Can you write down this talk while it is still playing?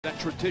That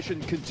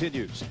tradition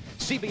continues.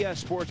 CBS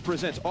Sports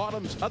presents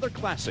autumn's other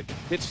classic.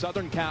 It's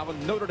Southern Cal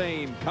and Notre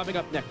Dame coming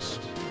up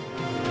next.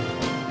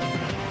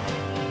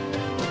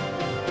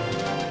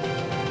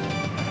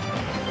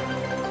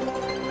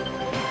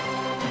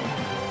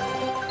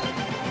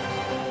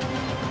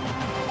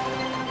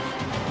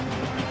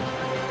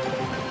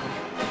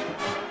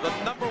 The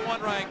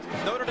 #1 ranked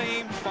Notre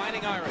Dame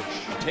Fighting Irish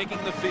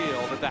taking the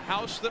field at the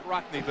house that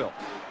Rockne built.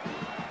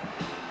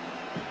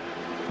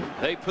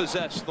 They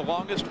possess the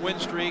longest win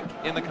streak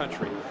in the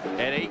country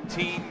at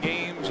 18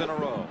 games in a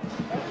row.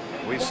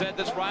 We said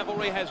this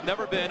rivalry has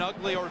never been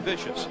ugly or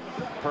vicious,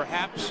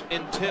 perhaps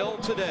until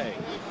today,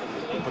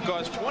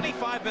 because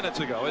 25 minutes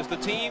ago, as the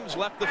teams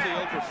left the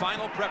field for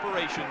final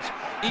preparations,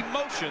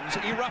 emotions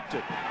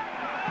erupted.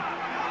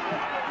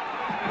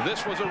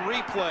 This was a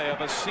replay of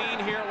a scene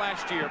here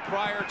last year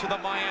prior to the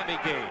Miami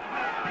game.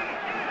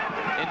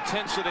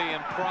 Intensity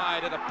and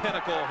pride at a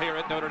pinnacle here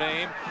at Notre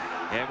Dame.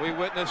 And we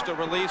witnessed a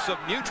release of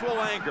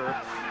mutual anger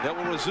that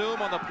will resume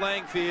on the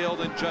playing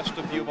field in just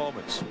a few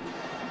moments.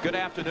 Good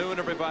afternoon,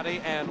 everybody,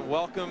 and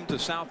welcome to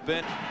South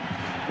Bend.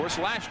 Of course,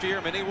 last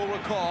year, many will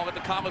recall, at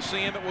the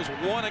Coliseum, it was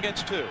 1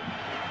 against 2.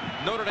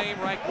 Notre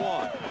Dame ranked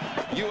 1.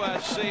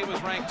 USC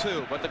was ranked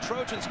 2. But the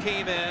Trojans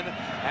came in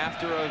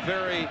after a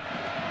very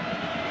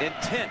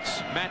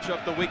intense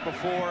matchup the week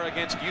before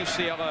against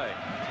UCLA.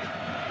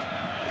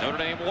 Notre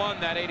Dame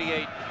won that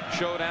 88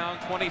 showdown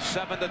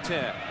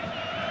 27-10.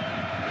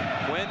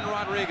 Quinn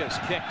Rodriguez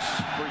kicks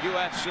for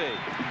USC.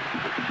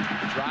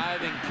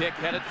 Driving kick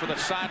headed for the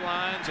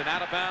sidelines and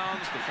out of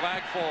bounds. The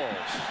flag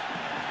falls.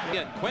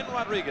 Again, Quinn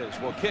Rodriguez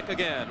will kick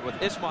again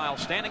with Ismail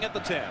standing at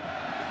the 10.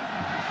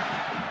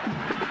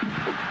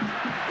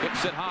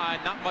 Kicks it high,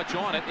 not much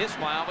on it.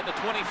 Ismail at the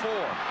 24.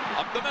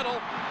 Up the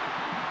middle.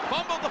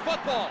 Fumbled the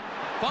football.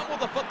 Fumbled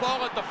the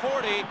football at the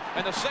 40,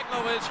 and the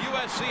signal is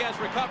USC has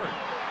recovered.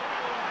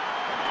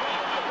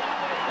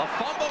 A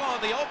fumble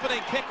on the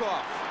opening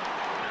kickoff.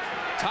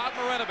 Todd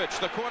Marinovich,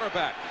 the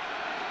quarterback.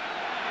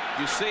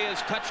 You see his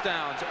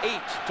touchdowns,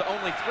 8 to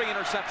only 3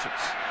 interceptions.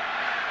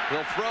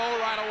 He'll throw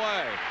right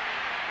away.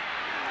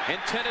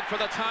 Intended for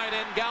the tight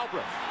end,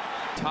 Galbraith.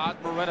 Todd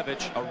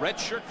Marinovich, a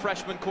redshirt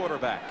freshman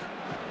quarterback.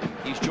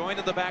 He's joined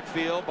in the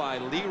backfield by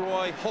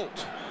Leroy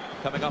Holt,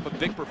 coming up a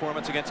big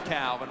performance against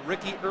Cal, and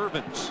Ricky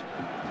Irvins.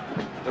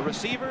 The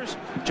receivers,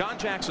 John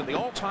Jackson, the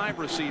all-time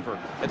receiver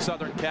at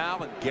Southern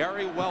Cal, and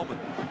Gary Wellman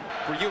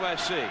for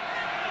USC.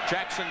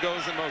 Jackson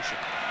goes in motion.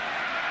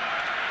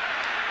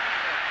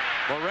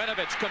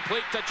 Marinovich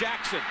complete to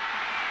Jackson.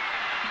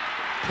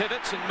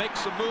 Pivots and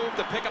makes a move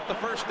to pick up the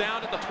first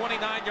down at the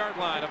 29-yard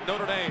line of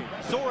Notre Dame.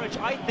 Zorich,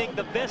 I think,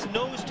 the best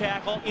nose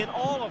tackle in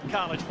all of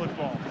college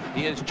football.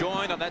 He is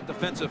joined on that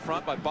defensive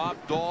front by Bob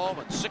Dahl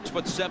and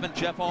 6'7"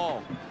 Jeff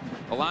Alm.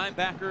 The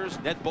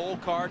linebackers, Ned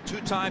Bolkard,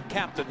 two-time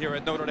captain here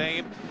at Notre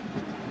Dame,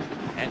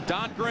 and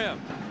Don Grimm.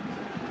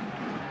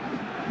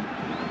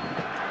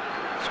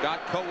 Scott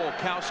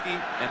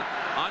Kowalkowski and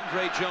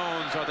Andre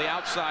Jones are the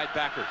outside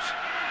backers.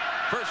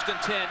 1st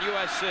and 10,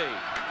 USC.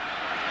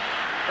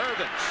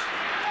 Irvins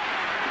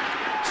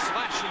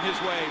slashing his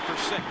way for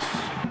 6.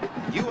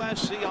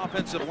 USC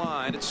offensive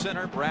line at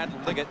center, Brad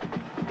Leggett.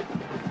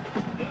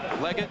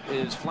 Leggett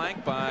is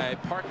flanked by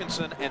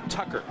Parkinson and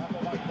Tucker.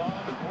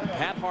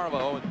 Pat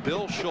Harlow and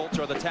Bill Schultz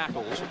are the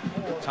tackles.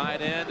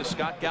 Tight end is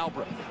Scott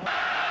Galbraith.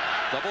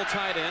 Double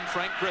tight end,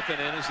 Frank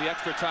Griffin in as the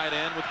extra tight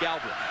end with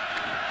Galbraith.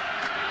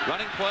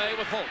 Running play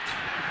with Holt.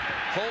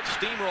 Holt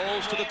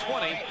steamrolls to the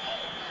 20.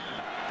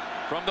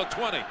 From the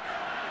 20.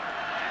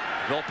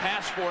 They'll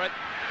pass for it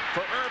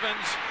for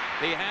Irvins.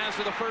 He has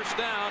to the first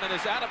down and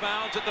is out of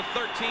bounds at the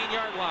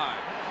 13-yard line.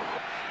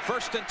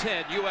 1st and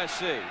 10,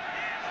 USC.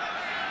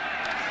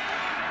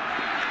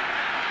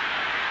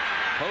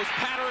 Post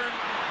pattern,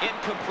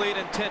 incomplete,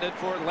 intended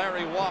for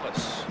Larry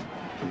Wallace.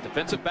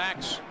 Defensive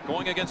backs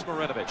going against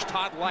Marinovich.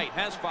 Todd Light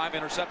has 5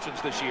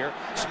 interceptions this year.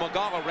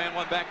 Smagala ran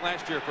one back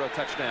last year for a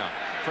touchdown.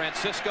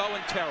 Francisco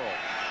and Terrell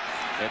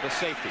are the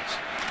safeties.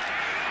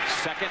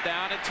 2nd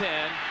down and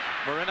 10.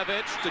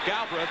 Marinovich to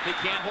Galbraith. He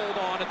can't hold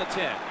on at the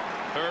 10.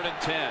 3rd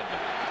and 10.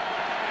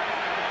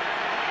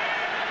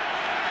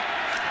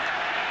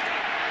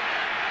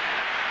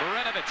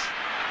 Marinovich.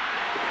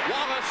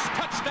 Wallace,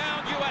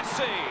 touchdown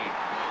USC.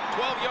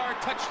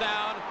 12-yard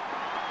touchdown.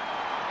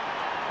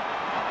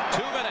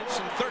 2 minutes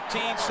and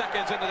 13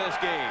 seconds into this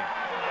game.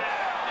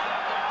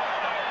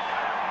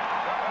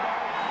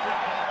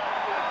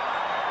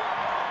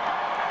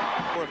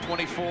 Of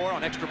 24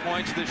 on extra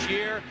points this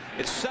year.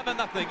 It's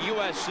 7-0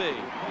 USC.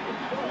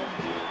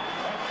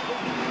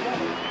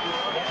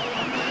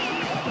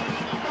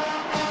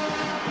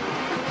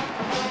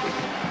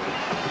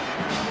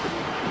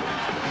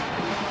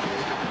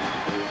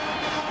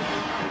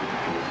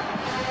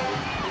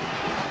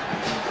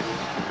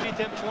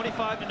 Them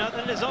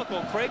 25-0. His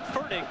uncle Craig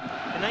Fertig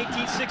in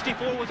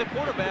 1964 was a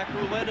quarterback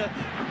who led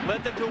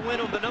them to a win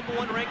over the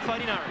 #1 ranked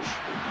Fighting Irish.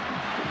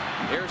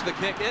 Here's the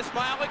kick.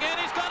 Ismail again.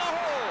 He's got a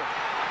hole.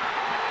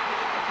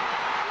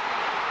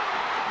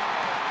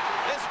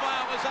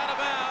 Ismail is out of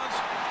bounds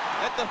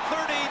at at the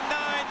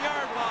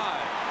 39-yard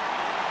line.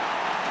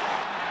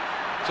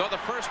 So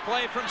the first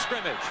play from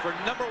scrimmage for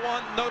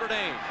 #1 Notre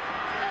Dame.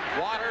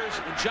 Waters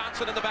and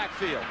Johnson in the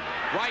backfield.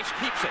 Rice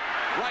keeps it.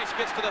 Rice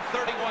gets to the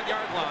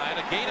 31-yard line,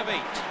 a gain of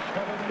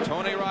 8.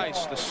 Tony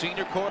Rice, the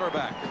senior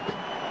quarterback,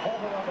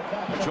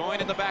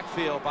 joined in the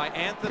backfield by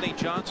Anthony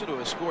Johnson, who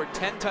has scored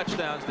 10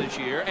 touchdowns this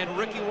year, and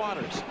Ricky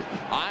Waters.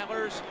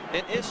 Eilers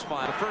and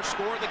Ismail, the first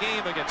score of the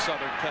game against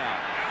Southern Cal,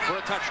 for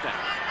a touchdown.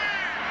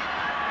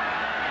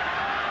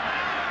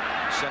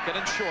 Second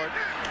and short.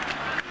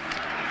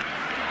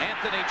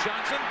 Anthony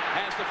Johnson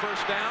has the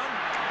first down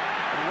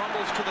and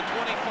rumbles to the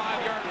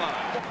 25-yard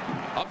line.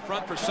 Up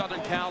front for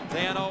Southern Cal,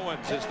 Dan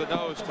Owens is the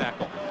nose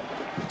tackle.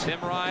 Tim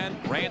Ryan,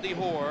 Randy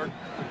Hoare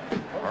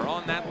are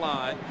on that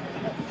line.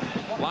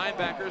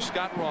 Linebackers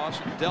Scott Ross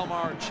and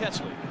Delmar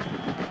Chesley.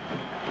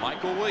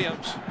 Michael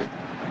Williams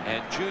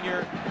and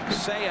Junior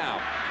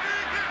Seau.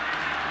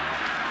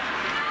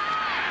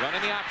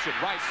 Running the option.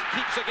 Rice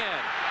keeps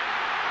again.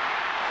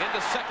 In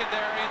the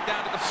secondary and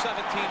down to the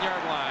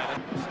 17-yard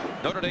line.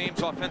 Notre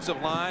Dame's offensive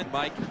line,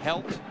 Mike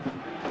Helt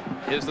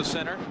is the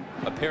center.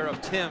 A pair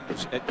of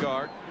Tims at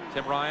guard.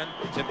 Tim Ryan,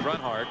 Tim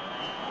Grunhard.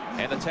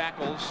 And the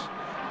tackles,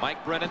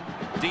 Mike Brennan,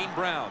 Dean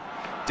Brown.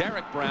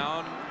 Derek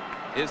Brown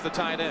is the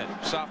tight end,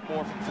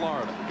 sophomore from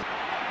Florida.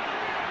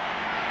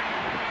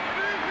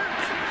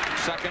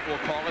 Second, we'll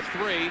call it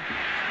 3.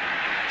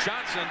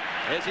 Johnson,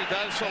 as he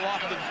does so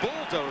often,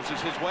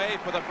 bulldozes his way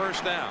for the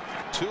first down.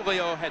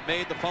 Tulio had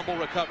made the fumble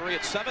recovery.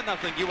 It's 7-0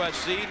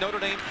 USC. Notre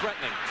Dame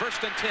threatening.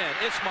 First and 10.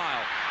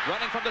 Ismail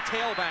running from the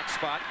tailback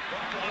spot.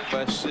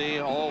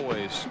 USC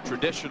always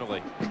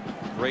traditionally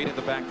great in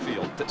the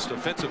backfield. It's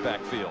defensive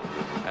backfield.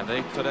 And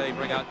they today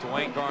bring out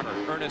Dwayne Garner,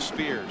 Ernest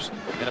Spears,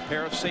 and a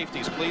pair of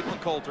safeties, Cleveland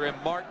Coulter and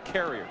Mark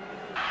Carrier.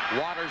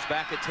 Waters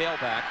back at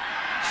tailback.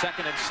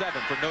 Second and 7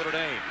 for Notre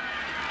Dame.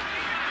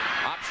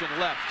 Option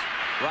left.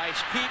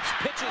 Rice keeps,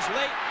 pitches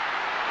late.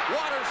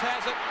 Waters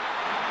has it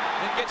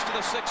and gets to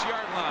the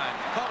 6-yard line.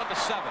 Call it the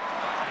 7.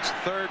 It's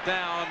third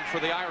down for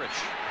the Irish.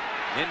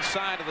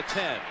 Inside of the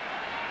 10.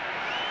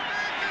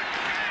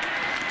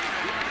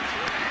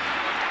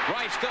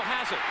 Rice still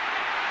has it.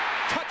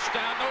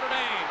 Touchdown, Notre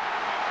Dame.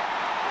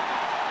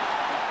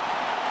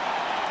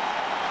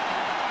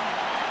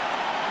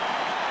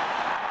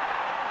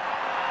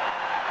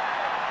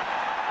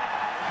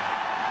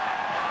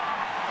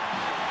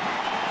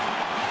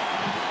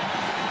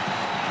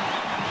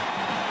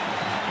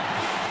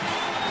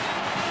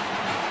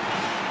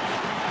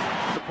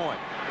 Point.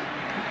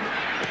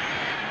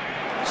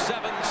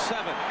 7-7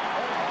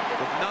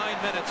 with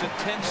 9 minutes and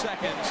 10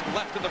 seconds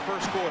left in the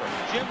first quarter.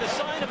 Jim, the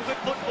sign of a good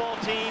football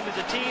team is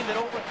a team that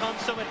overcomes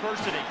some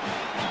adversity.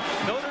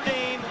 Notre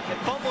Dame had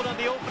fumbled on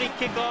the opening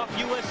kickoff.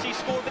 USC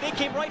scored, but they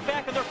came right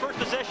back on their first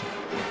possession.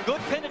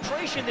 Good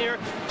penetration there.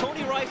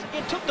 Tony Rice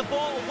again took the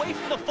ball away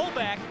from the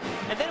fullback,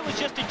 and then it was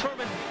just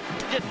determined,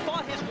 just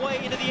fought his way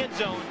into the end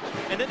zone.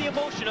 And then the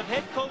emotion of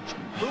head coach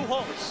Lou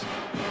Holtz.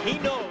 He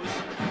knows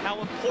how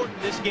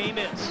important this game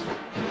is.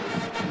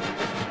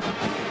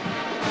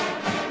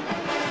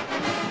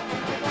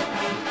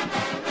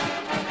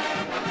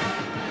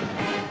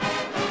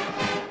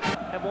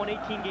 Have won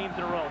 18 games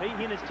in a row. He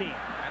and his team.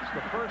 That's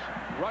the first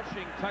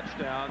rushing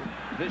touchdown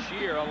this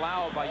year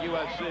allowed by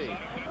USC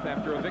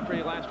after a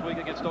victory last week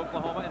against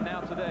Oklahoma, and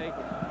now today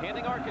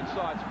handing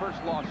Arkansas its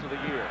first loss of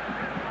the year.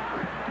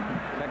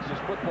 Texas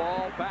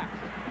football back.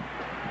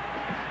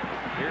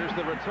 Here's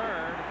the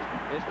return.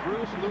 It's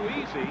Bruce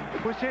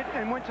Luisi. Was hit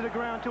and went to the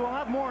ground, too. I'll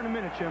have more in a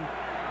minute, Jim.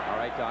 All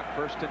right, Doc.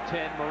 First and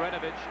 10.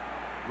 Marinovich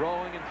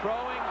rolling and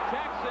throwing.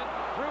 Jackson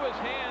threw his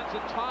hands,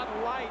 and Todd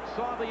Light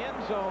saw the end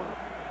zone.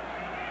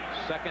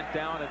 Second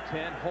down at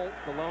 10. Holt,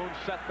 the lone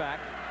setback.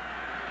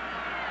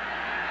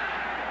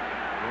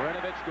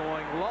 Marinovich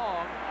going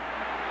long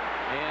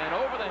and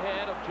over the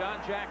head of John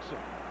Jackson.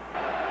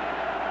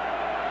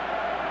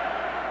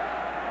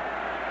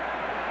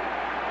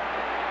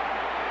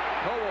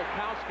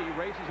 Kowalkowski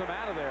races him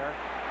out of there.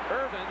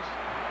 Irvins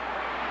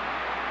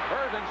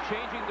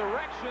changing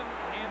direction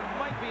and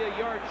might be a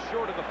yard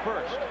short of the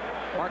first.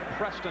 Mark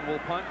Preston will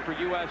punt for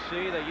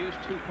USC. They use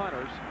 2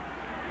 punters.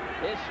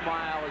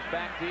 Ismail is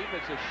back deep.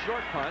 It's a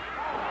short punt.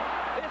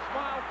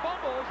 Ismail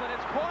fumbles, and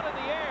it's caught in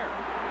the air.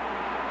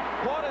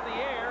 Caught in the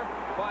air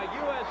by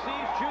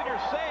USC's Junior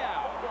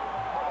Seau.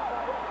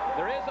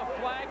 There is a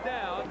flag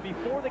down.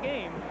 Before the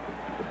game,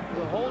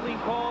 the holding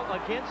call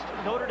against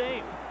Notre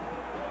Dame.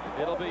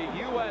 It'll be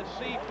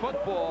USC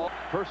football.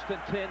 First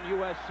and 10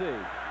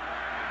 USC.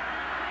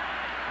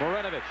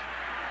 Marinovich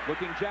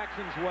looking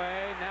Jackson's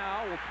way.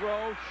 Now will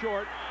throw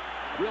short.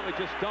 Really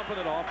just dumping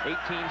it off.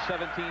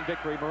 18-17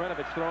 victory.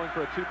 Marinovich throwing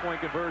for a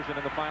 2-point conversion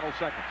in the final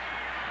seconds.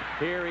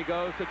 Here he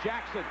goes to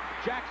Jackson.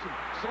 Jackson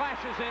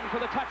slashes in for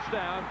the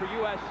touchdown for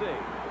USC.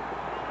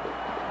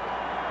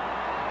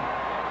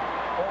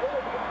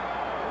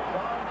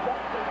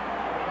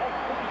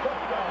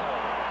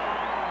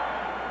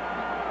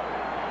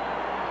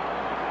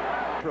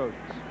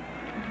 Trojans.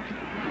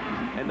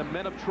 And the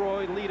men of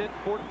Troy lead it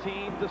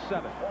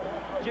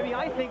 14-7. Jimmy,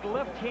 I think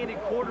left-handed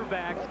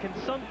quarterbacks can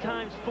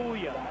sometimes fool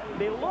you.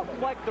 They look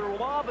like they're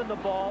lobbing the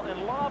ball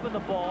and lobbing the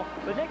ball.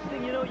 The next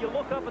thing you know, you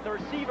look up and the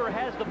receiver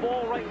has the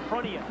ball right in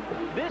front of you.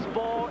 This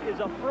ball is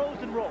a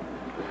frozen rope.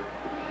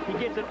 He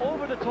gets it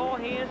over the tall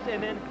hands,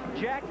 and then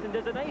Jackson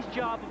does a nice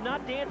job of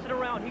not dancing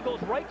around. He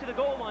goes right to the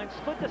goal line,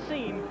 split the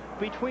seam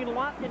between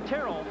Lott and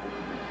Terrell,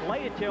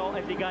 light it till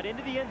as he got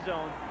into the end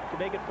zone to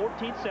make it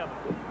 14-7.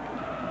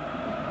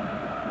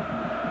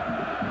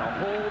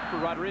 Hold for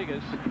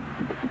Rodriguez.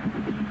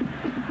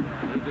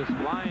 He just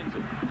lines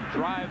it,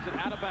 drives it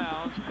out of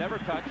bounds, never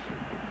touched,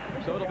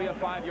 so it'll be a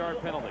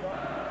 5-yard penalty.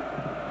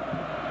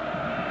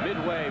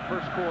 Midway,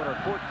 first quarter,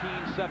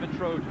 14-7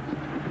 Trojans.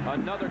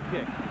 Another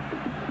kick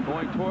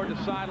going toward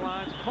the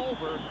sidelines.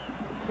 Culver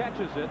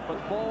catches it, but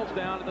falls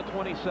down to the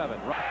 27.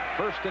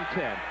 First and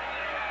 10.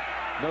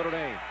 Notre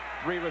Dame,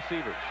 3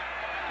 receivers.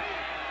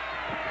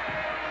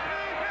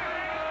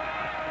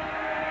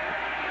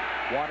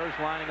 Waters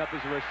lining up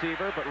as a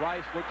receiver, but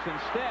Rice looks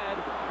instead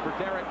for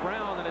Derek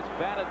Brown, and it's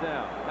batted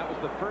down. That was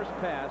the first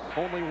pass.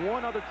 Only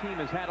one other team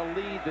has had a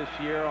lead this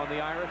year on the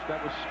Irish.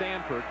 That was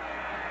Stanford.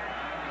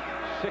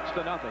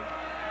 6-0.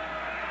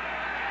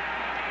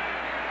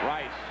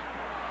 Rice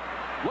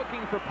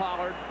looking for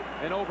Pollard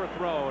and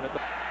overthrown at the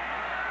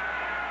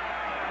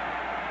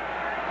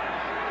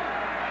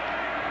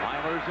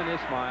Eilers and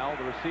Ismail,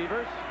 the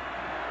receivers.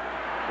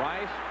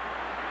 Rice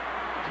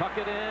tuck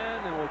it in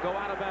and will go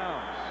out of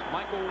bounds.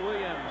 Michael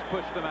Williams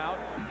pushed him out.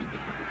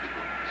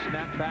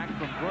 Snap back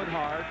from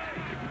Grunhard.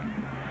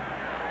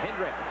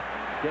 Hendrick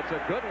gets a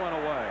good one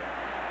away.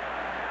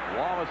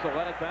 Wallace will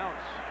let it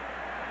bounce.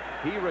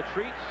 He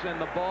retreats, and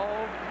the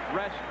ball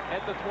rests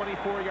at the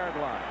 24-yard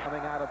line.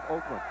 Coming out of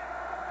Oakland.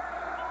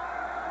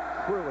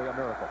 Truly a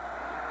miracle.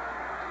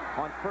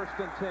 On first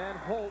and 10,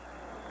 Holt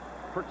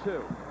for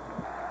 2.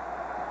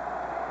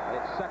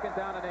 It's second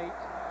down and 8.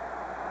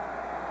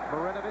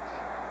 Marinovich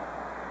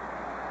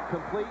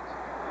complete.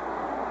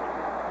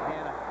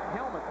 And a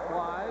helmet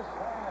flies.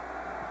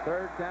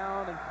 Third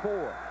down and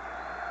 4.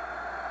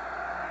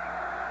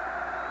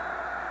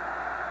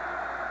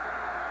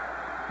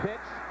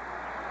 Pitch.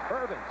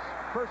 Irvins.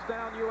 First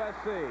down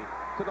USC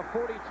to the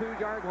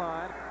 42-yard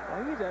line.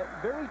 Well, he's a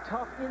very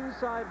tough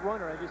inside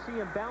runner. As you see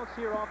him bounce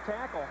here off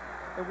tackle.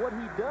 And what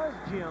he does,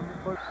 Jim.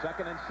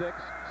 Second and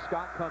 6.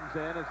 Scott comes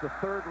in as the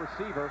third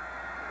receiver.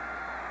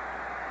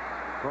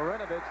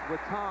 Marinovich with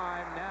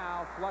time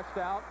now, flushed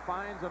out,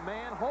 finds a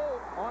man.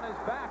 Holt on his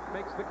back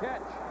makes the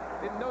catch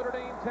in Notre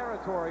Dame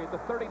territory at the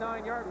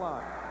 39-yard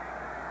line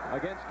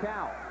against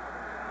Cal.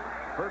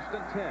 First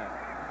and 10.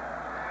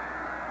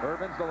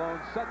 Irvin's the lone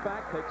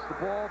setback, takes the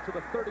ball to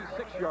the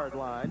 36-yard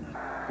line.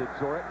 Did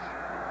Zorich.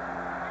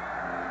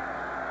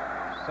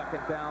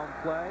 Second down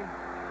play.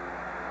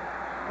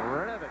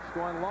 Marinovich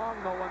going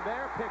long, no one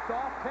there. Picked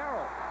off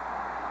Terrell.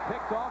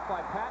 Picked off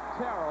by Pat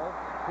Terrell.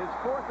 His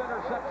 4th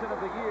interception of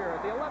the year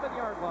at the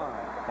 11-yard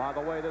line. By the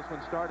way this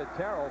one started,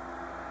 Terrell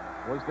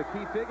was the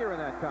key figure in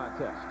that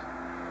contest.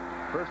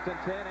 First and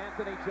 10,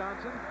 Anthony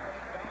Johnson.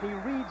 He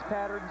reads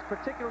patterns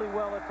particularly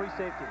well at free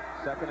safety.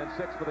 Second and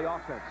 6 for the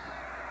offense.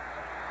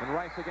 And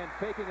Rice again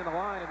faking in the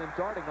line and then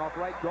darting off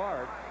right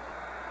guard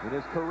in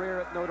his career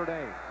at Notre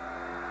Dame.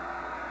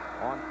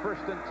 On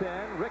first and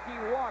 10, Ricky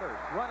Waters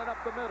running up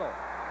the middle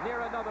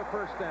near another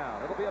first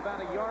down. It'll be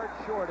about a yard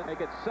short and make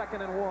it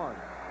second and 1.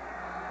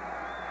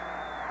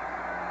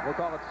 We'll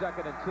call it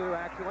second and 2,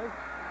 actually.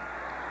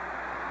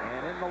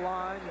 And in the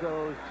line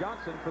goes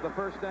Johnson for the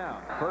first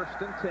down. First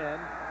and 10.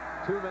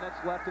 2 minutes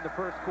left in the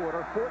first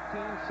quarter.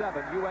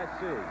 14-7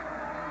 USC.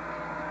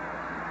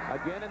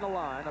 Again in the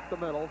line up the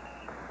middle,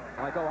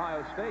 like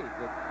Ohio State.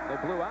 They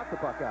blew out the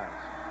Buckeyes.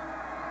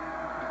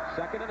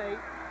 Second and 8.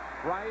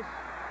 Rice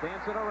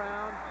dancing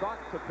around, thought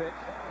to pitch,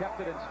 kept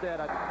it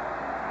instead.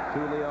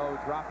 Tulio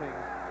dropping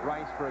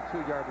Rice for a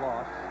 2-yard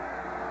loss.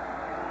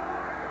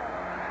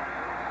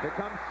 Here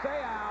comes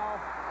Seau.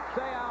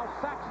 Seau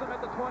sacks him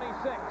at the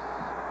 26.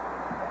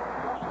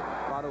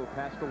 Otto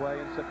passed away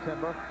in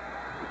September.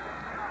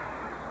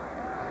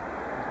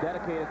 He's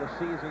dedicated the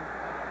season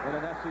in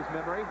Anessi's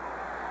memory.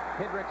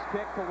 Hendrick's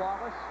kick to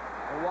Wallace,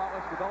 and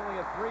Wallace with only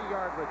a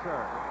 3-yard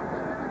return.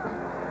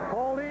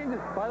 Holding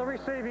by the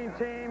receiving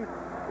team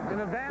in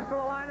advance of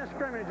the line of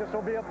scrimmage. This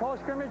will be a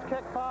post-scrimmage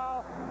kick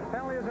foul. The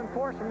penalty is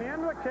enforced from the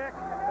end of the kick.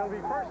 It'll be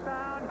first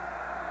down.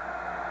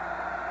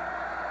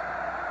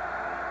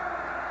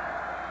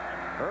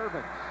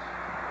 Irvins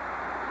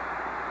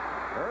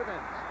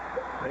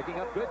picking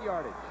up good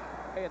yardage.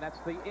 And that's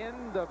the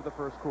end of the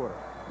first quarter.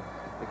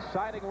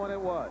 Exciting one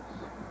it was.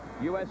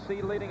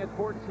 USC leading at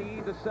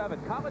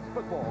 14-7. College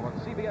football on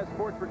CBS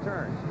Sports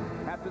returns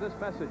after this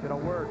message and a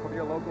word from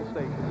your local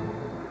station.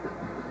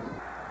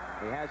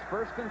 He has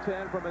first and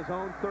 10 from his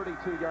own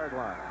 32-yard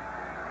line.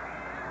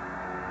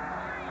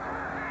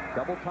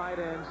 Double tight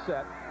end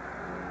set.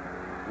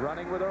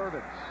 Running with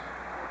Irvins.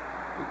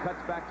 He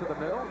cuts back to the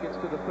middle, gets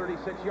to the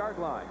 36-yard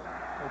line.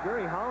 Well,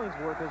 Gary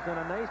Hollingsworth has done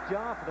a nice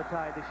job for the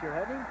Tide this year,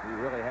 hasn't he? He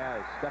really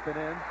has. Stepping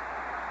in.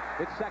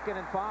 It's 2nd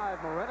and 5.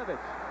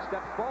 Marinovich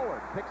steps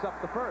forward, picks up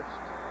the first.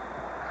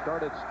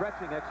 Started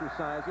stretching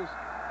exercises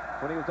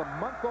when he was a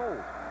month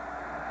old.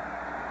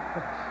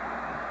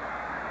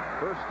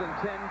 1st and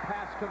 10,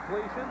 pass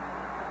completion.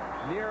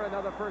 Near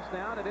another first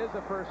down. It is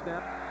a first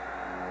down.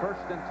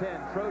 1st and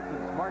 10,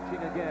 Trojans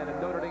marching again in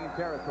Notre Dame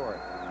territory.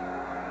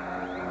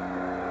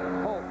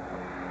 Holt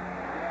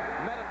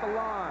met at the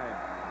line.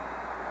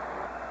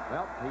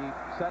 Well, he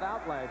set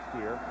out last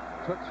year,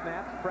 took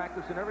snaps,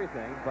 practice and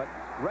everything, but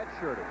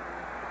redshirted.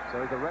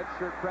 So he's a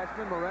redshirt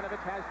freshman.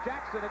 Marinovich has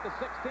Jackson at the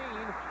 16,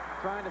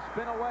 trying to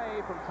spin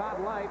away from Todd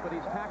Light, but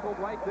he's tackled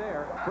right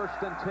there.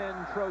 1st and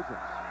 10,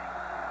 Trojans.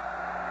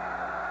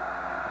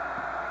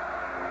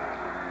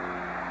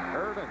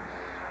 Irvins.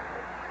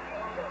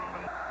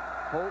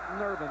 Holt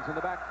and Irvins in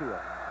the backfield.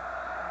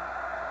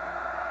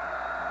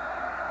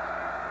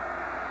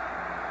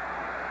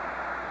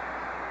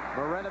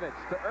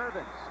 Marinovich to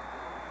Irvins.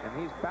 And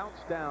he's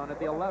bounced down at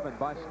the 11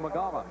 by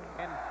Smagala.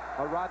 And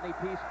a Rodney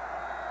Pete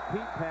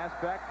pass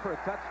back for a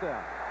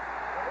touchdown.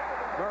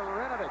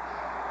 Marinovich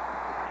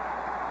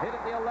hit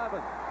at the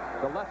 11.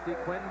 The lefty,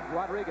 Quinn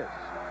Rodriguez.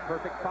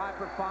 Perfect 5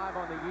 for 5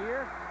 on the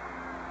year.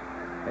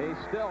 He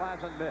still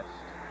hasn't missed.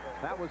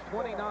 That was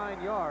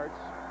 29 yards,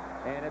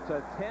 and it's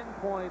a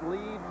 10-point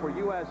lead for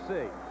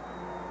USC.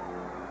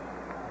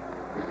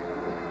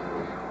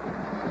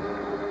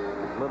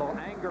 Little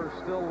anger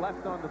still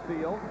left on the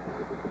field.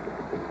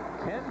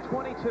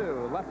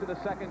 10:22 left in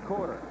the second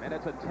quarter, and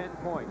it's a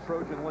 10-point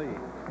Trojan lead.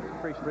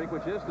 Free streak,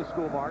 which is the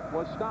school mark,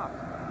 was stopped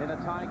in a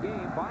tie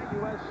game by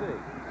USC.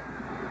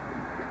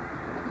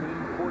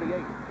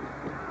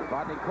 1948.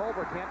 Rodney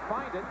Culver can't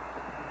find it,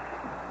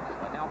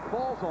 and now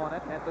falls on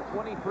it at the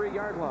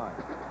 23-yard line.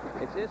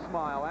 It's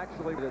Ismail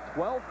actually at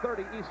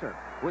 12:30 Eastern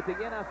with the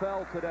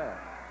NFL Today.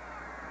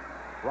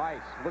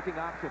 Rice looking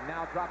option,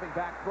 now dropping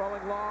back,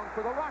 throwing long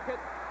for the Rocket.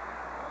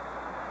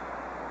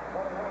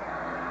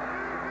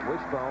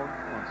 Wishbone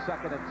on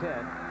 2nd and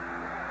 10.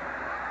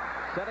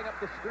 Setting up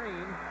the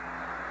screen.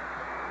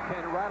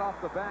 And right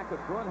off the back of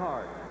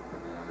Grunhard.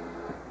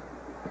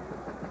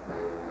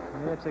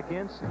 It's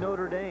against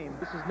Notre Dame.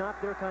 This is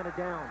not their kind of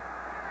down.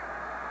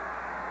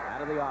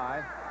 Out of the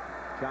eye.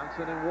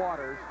 Johnson and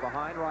Waters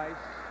behind Rice.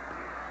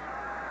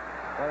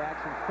 Play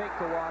action fake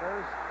to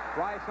Waters.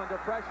 Rice under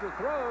pressure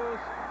throws.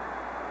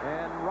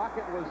 And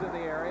Rocket was in the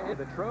area.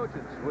 The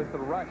Trojans with the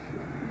rush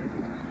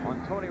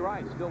on Tony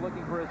Rice, still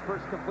looking for his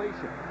first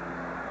completion.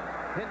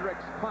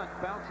 Hendricks punt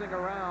bouncing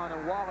around,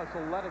 and Wallace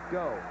will let it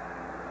go.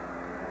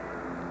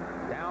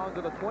 Down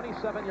to the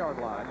 27-yard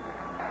line.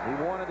 He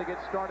wanted to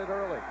get started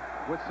early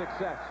with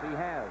success. He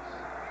has.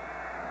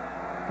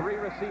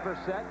 3 receiver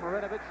set.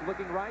 Marinovich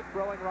looking right,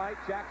 throwing right.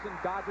 Jackson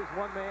dodges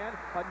one man.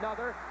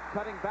 Another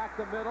cutting back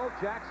the middle.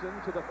 Jackson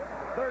to the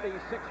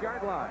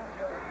 36-yard line.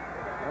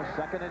 Well,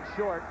 2nd and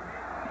short.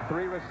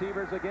 3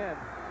 receivers again.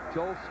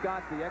 Joel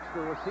Scott, the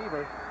extra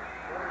receiver.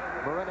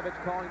 Marinovich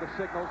calling the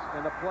signals,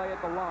 and the play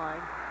at the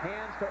line.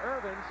 Hands to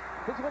Irvins.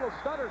 His little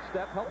stutter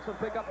step helps him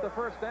pick up the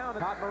first down.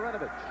 Todd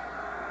Marinovich.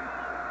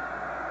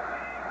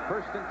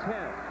 1st and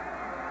 10.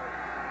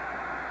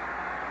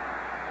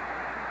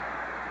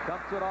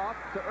 Dumps it off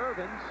to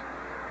Irvins.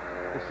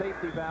 The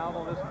safety valve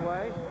on this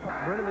play.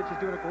 Marinovich is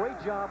doing a great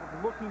job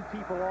of looking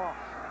people off.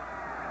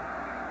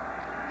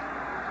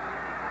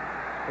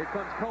 Here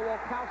comes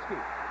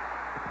Kowalkowski.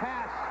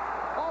 Pass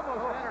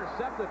almost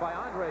intercepted by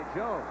Andre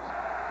Jones.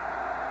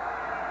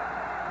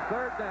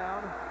 3rd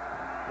down.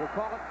 We'll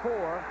call it 4.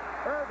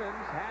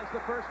 Irvins has the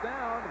first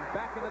down and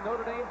back into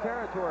Notre Dame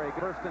territory.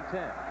 1st and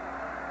 10.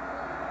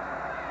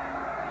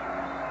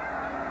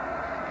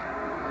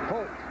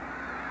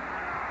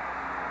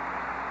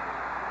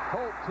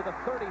 Holt to the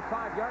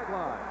 35-yard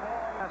line.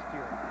 Last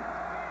year.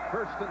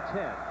 1st and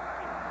 10.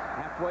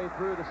 Halfway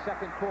through the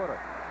second quarter.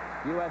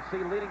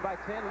 USC leading by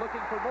 10,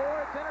 looking for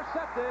more. It's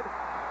intercepted.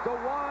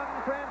 DeJuan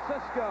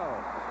Francisco.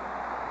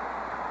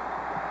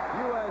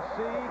 USC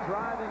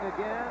driving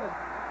again.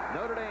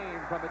 Notre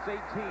Dame from its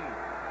 18.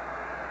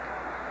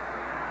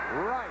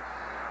 Rice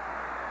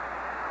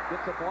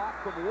gets a block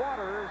from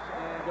Waters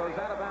and goes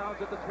out of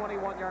bounds at the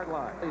 21-yard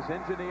line. He's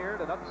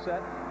engineered an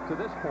upset to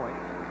this point.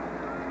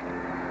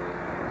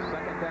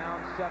 2nd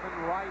down, 7.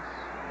 Rice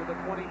to the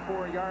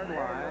 24-yard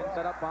line.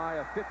 Set up by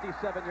a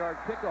 57-yard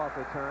kickoff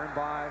return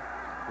by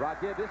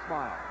Raghib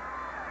Ismail.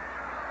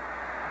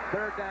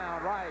 3rd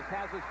down. Rice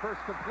has his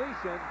first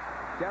completion.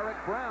 Derek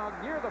Brown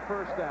near the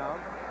first down.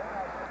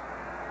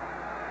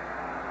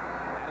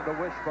 And the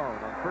wishbone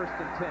on 1st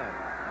and 10.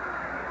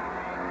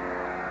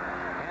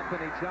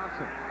 Anthony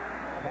Johnson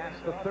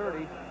past the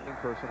 30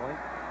 personally.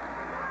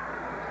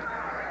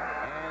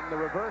 And the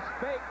reverse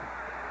fake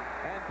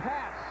and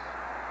pass.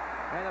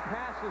 And the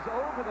pass is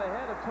over the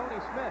head of Tony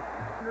Smith.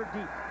 Under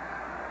deep.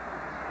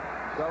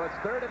 So it's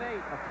 3rd and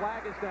 8. A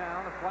flag is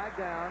down. A flag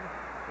down.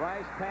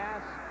 Rice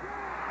pass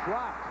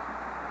dropped.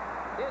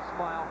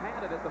 Ismail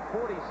had it at the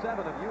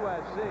 47 of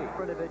USC.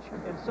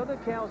 And Southern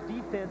Cal's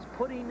defense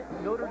putting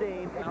Notre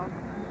Dame down.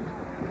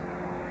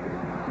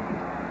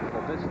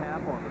 A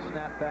mishap on the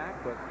snap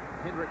back, but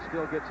Hendricks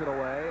still gets it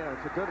away, and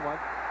it's a good one.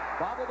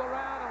 Bobbled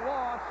around and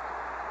lost,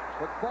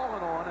 but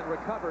fallen on and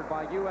recovered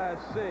by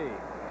USC.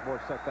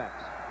 More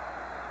setbacks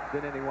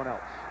than anyone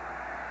else.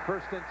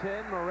 1st and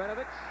 10,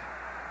 Marinovich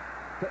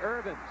to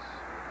Irvins.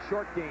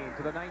 Short gain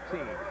to the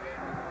 19.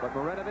 But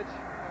Marinovich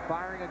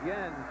firing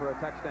again for a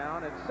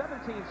touchdown. It's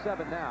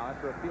 17-7 now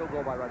after a field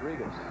goal by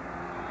Rodriguez.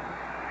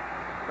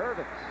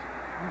 Irvins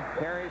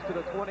carries to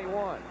the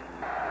 21.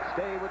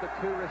 Stay with the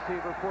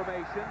 2-receiver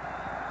formation.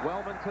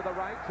 Wellman to the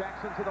right,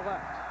 Jackson to the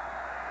left.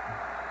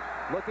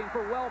 Looking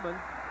for Wellman.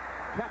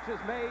 Catch is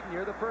made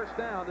near the first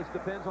down. This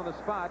depends on the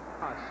spot.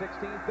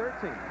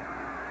 16-13.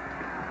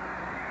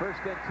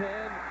 1st and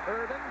 10,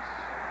 Irvins.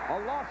 A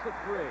loss of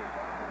 3.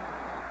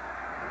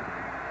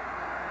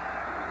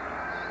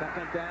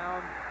 2nd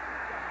down,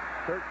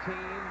 13.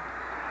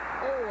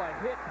 Oh, a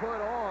hit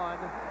put on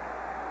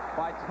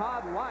by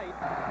Todd Light.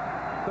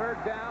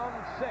 3rd down,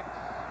 6.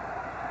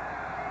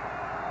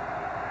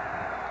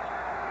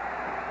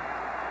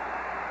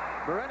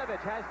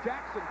 Marinovich has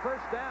Jackson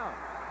 1st down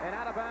and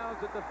out of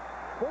bounds at the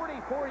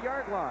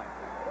 44-yard line.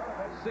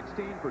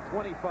 16 for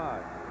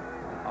 25.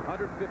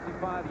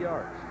 155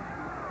 yards.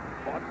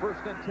 On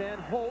 1st and 10,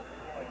 Holt.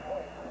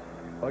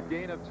 A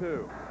gain of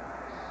 2.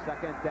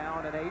 2nd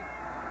down and 8.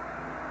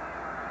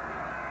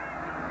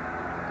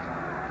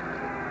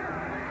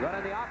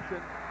 Running the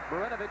option.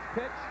 Marinovich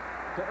pitch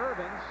to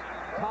Irvins.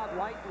 Todd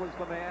Light was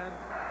the man.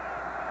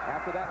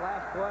 After that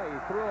last play, he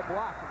threw a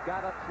block and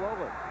got up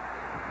slowly.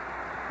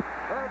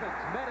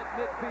 Irvins met at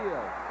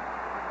midfield.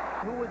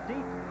 Who was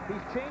deep?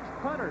 He's changed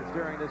punters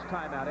during this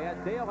timeout. He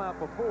had Dale out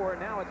before.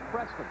 Now it's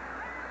Preston.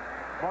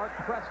 Mark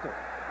Preston.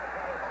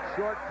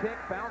 Short kick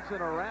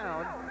bouncing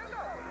around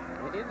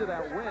into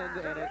that wind,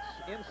 and it's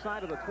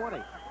inside of the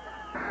 20.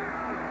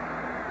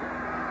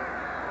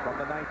 From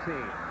the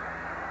 19.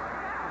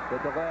 The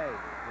delay.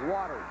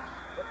 Waters.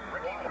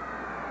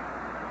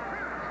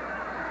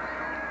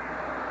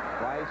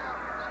 Rice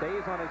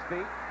stays on his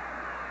feet.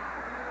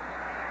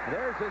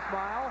 There's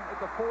Ismail at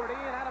the 40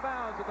 and out of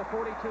bounds at the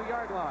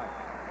 42-yard line.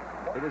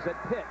 It was at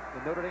Pitt.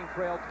 The Notre Dame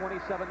trailed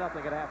 27-0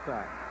 at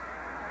halftime.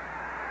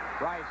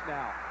 Rice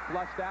now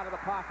flushed out of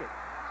the pocket.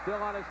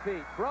 Still on his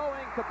feet.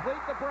 Throwing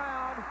complete to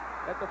Brown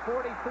at the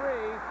 43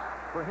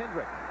 for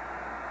Hendrick.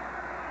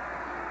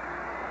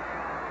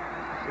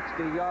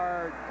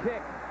 60-yard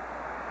kick.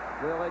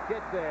 Will it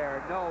get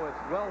there? No,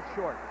 it's well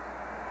short.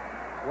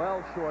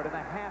 Well short, and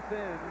a half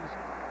ends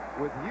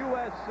with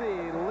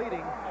USC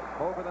leading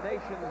over the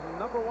nation's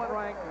 #1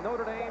 ranked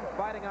Notre Dame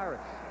Fighting Irish.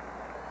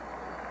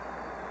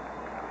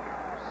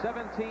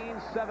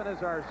 17-7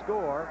 is our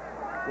score.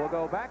 We'll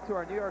go back to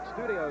our New York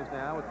studios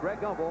now with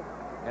Greg Gumbel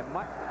and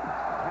Mike.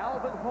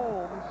 Calvin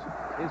Holmes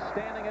is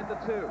standing at the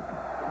 2.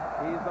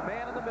 He's the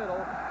man in the middle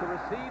to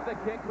receive the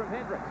kick from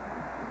Hendrick.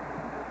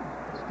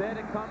 Instead,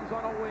 it comes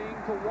on a wing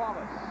to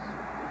Wallace.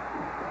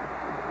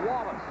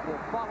 Wallace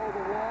will follow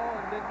the wall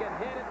and then get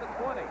hit at the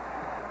 20.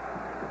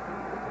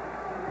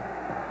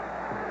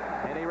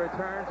 And he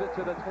returns it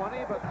to the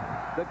 20, but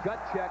the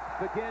gut check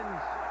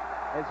begins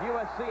as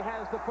USC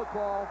has the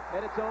football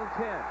at its own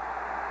 10.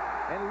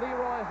 And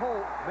Leroy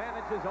Holt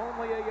manages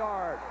only a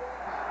yard.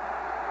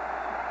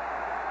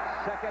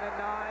 2nd and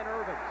 9,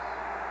 Irvins.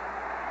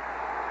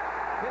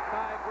 Hit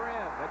by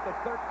Grimm at the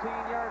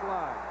 13-yard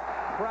line.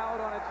 Crowd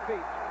on its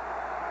feet.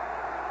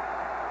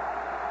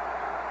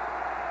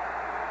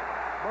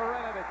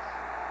 Marinovich,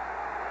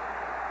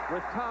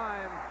 with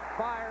time,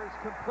 fires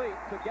complete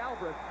to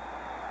Galbraith,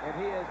 and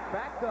he is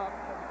backed up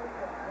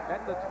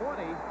at the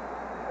 20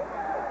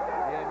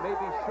 and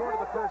maybe short of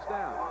the first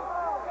down.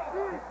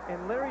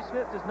 And Larry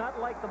Smith does not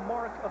like the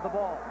mark of the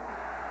ball.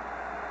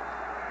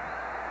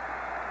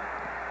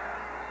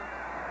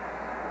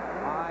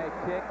 High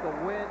kick, the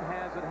wind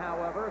has it,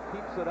 however,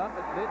 keeps it up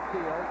at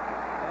midfield,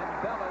 and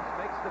Bellis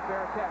makes the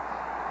fair catch.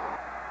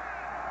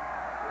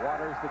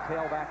 Waters the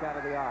tailback out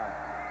of the eye.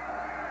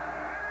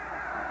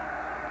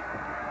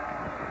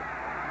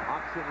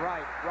 Option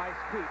right,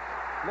 Rice keeps.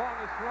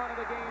 Longest run of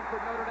the game for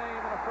Notre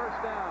Dame and a first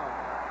down.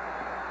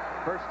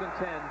 1st and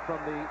 10 from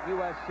the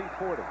USC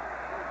 40.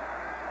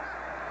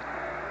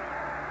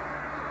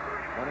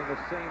 Running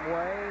the same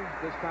way,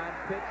 this time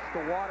pitch to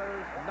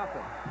Waters,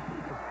 nothing.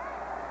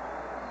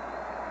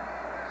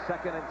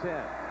 2nd and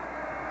 10.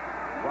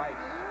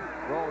 Rice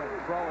rolling,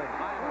 throwing.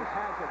 Ivers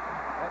has it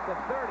at the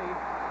 30.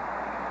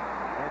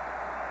 And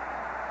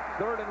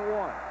 3rd and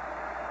 1.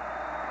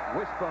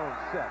 Wishbone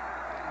set.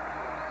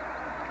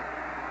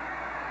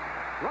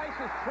 Rice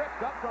is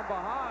tripped up from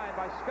behind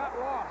by Scott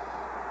Ross.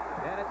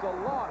 And it's a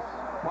loss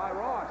by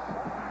Ross.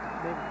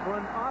 They've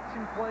run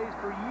option plays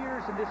for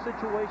years in this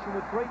situation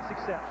with great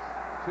success.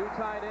 2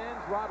 tight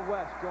ends. Rod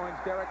West joins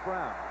Derek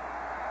Brown.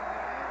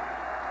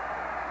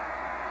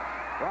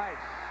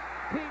 Rice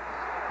keeps,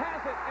 has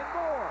it, and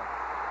more.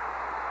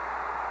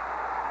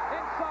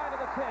 Inside of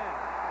the 10.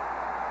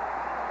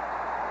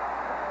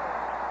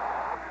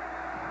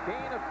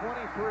 Gain of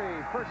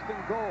 23, 1st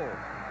and goal.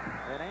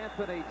 And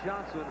Anthony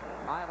Johnson,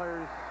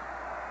 Eilers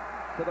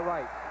to the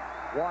right.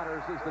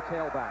 Waters is the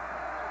tailback.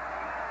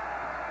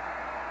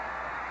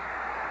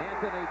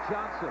 Anthony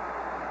Johnson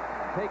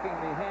taking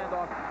the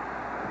handoff.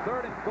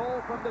 3rd and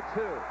goal from the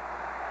 2.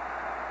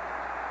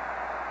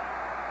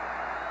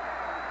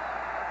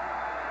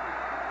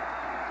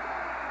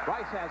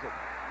 Rice has it.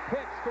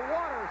 Pitch to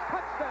Waters.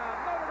 Touchdown,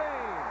 Notre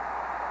Dame.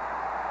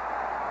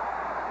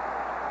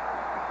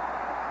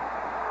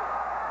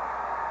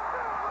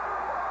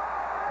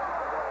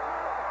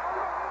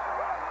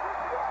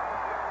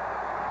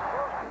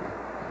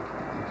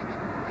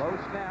 Low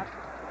snap.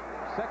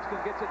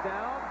 Sexton gets it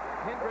down.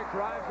 Hendrick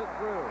drives it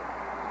through.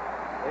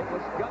 It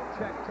was gut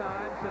check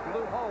time, said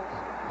Lou Holtz,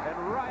 and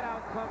right out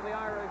come the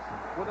Irish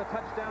with a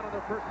touchdown on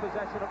their first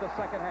possession of the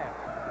second half.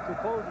 To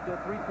close it to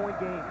a 3-point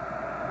game.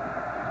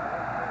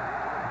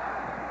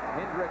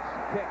 Hendrick's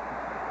kick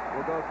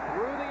will go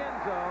through the end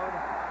zone.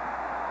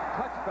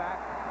 Touchback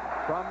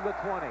from the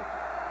 20.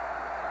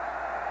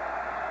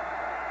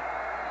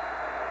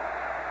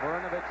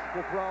 Marinovich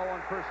will throw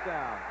on first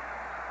down.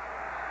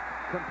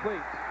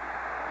 Complete.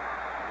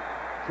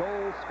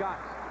 Joel Scott.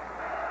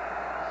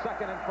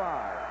 2nd and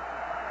 5.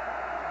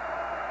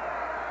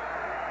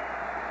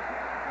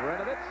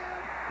 Marinovich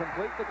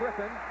complete to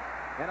Griffin,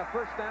 and a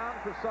first down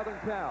for Southern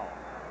Cal.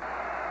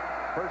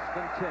 1st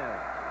and 10.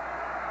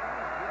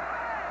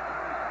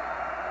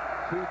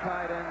 2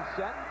 tight ends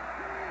set.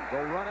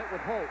 They'll run it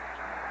with Holt,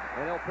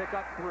 and he'll pick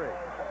up 3.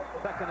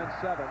 2nd and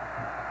 7.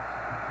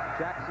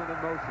 Jackson in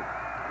motion.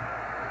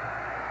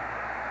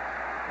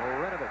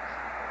 Marinovich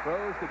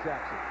throws to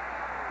Jackson,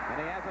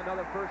 and he has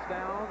another first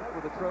down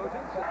for the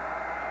Trojans.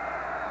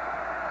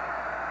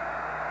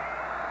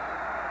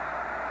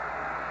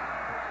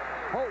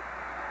 Holt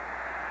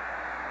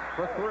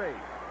for 3.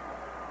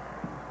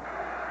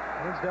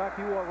 And Doc,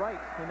 you are right.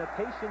 In the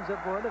patience of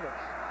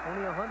Marinovich.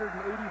 Only 185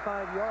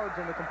 yards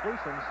on the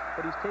completions,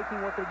 but he's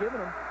taking what they're giving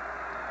him.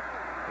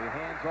 He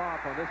hands off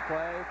on this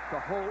play to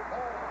Holt.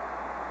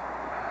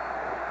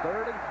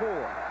 3rd and 4.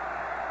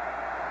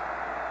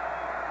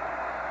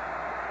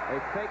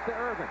 They fake to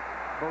Irvin.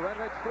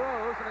 Marinovich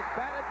throws, and it's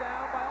batted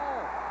down by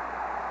all.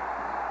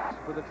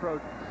 For the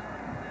Trojans.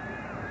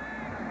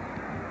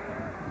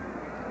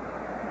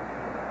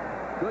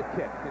 Good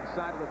kick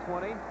inside of the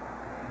 20.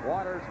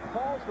 Waters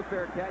calls the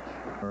fair catch.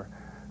 Or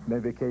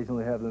maybe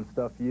occasionally have them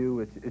stuff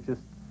you. It's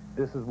just,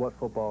 this is what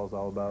football is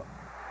all about.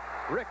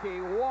 Ricky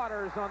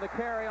Waters on the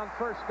carry on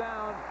first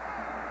down.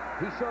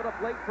 He showed up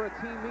late for a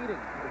team meeting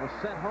and was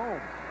sent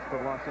home for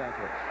Los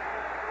Angeles.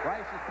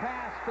 Rice's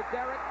pass to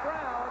Derek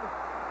Brown.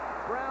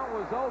 Brown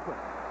was open.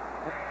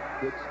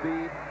 Good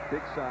speed,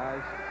 big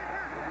size.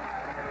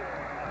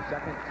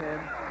 2nd 10.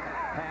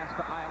 Pass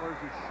to Eilers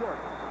is short.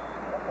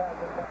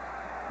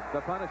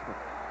 The punishment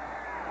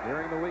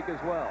during the week as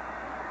well.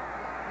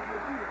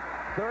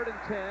 3rd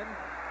and 10.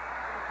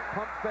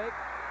 Pump fake.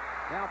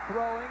 Now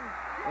throwing.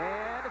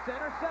 And it's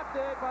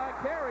intercepted by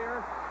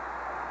Carrier.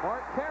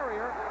 Mark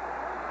Carrier.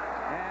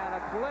 And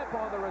a clip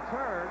on the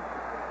return.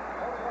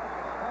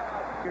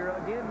 Here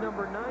again,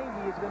 number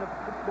 90 is going to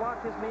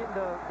block his man,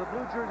 the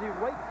blue jersey,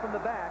 right from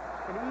the back.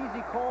 An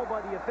easy call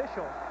by the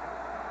official.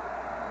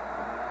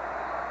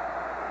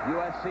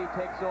 USC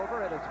takes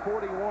over at its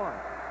 41.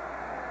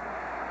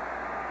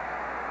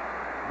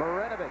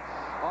 Marinovich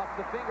off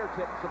the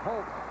fingertips of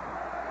Holt.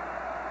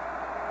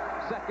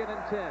 2nd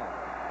and 10.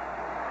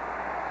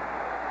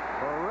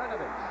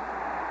 Marinovich.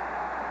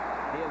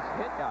 He is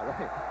hit now,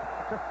 right?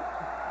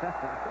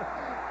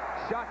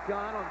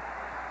 Shotgun on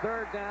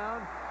 3rd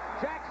down.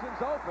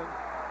 Jackson's open.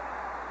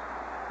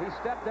 He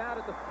stepped out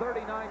at the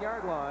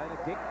 39-yard line.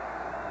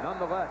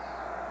 Nonetheless,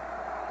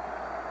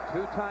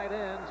 2 tight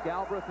ends,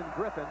 Galbraith and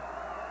Griffin.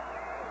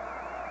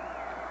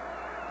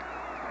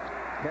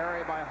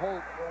 Carry by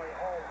Holt,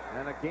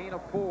 and a gain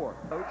of 4.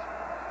 Coach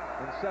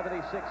in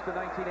 76 to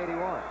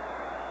 1981.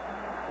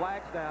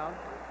 Flags down.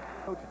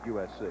 Coach at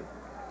USC.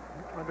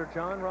 Under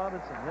John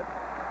Robinson. Yep.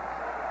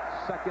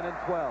 2nd and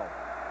 12.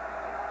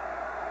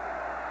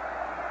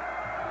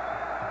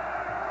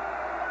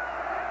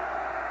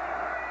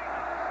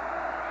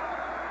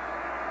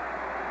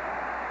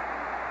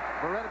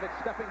 Marinovich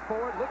stepping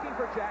forward, looking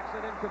for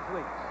Jackson,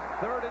 incomplete.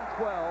 3rd and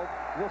 12.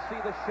 We'll see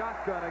the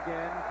shotgun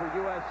again for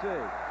USC.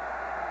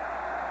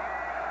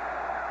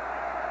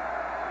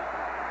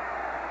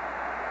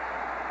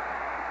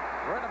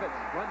 Marinovich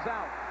runs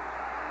out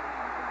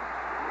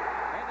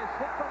and is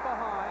hit from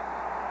behind,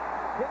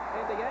 hit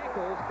in the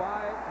ankles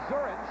by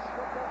Zurich.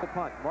 The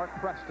punt, Mark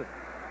Preston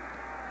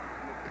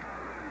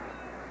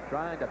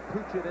trying to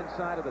pooch it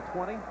inside of the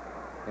 20.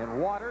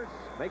 And Waters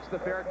makes the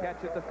fair catch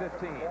at the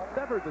 15.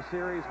 Severed the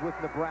series with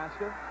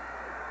Nebraska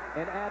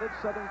and added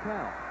Southern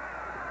Cal.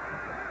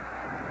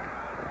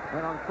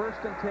 And on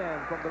 1st and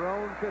 10 from their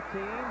own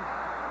 15,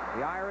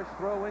 the Irish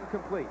throw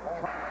incomplete.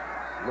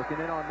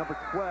 Looking in on number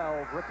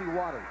 12, Ricky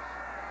Waters.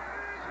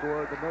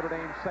 Scored the Notre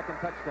Dame 2nd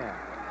touchdown.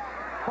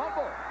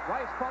 Fumble.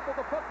 Rice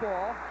fumbled the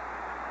football.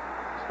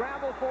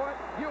 Scramble for it.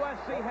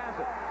 USC has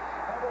it.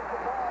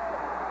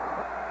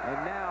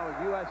 And now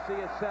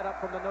USC is set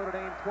up from the Notre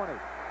Dame 20.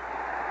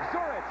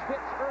 Zurich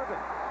hits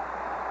Irvin.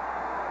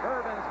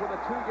 Irvin's with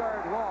a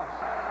 2-yard loss.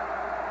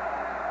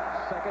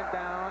 2nd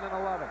down and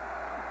 11.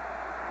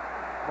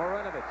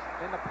 Marinovich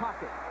in the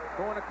pocket,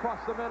 going across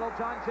the middle.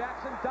 John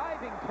Jackson,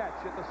 diving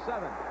catch at the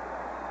 7.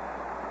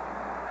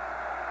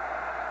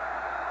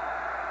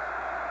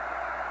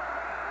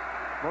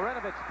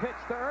 Marinovich pitch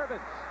to Irvins.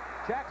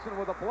 Jackson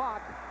with a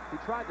block. He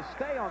tried to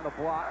stay on the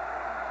block.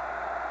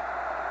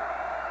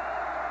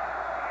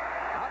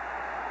 Up.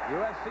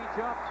 USC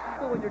jumps.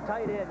 When you're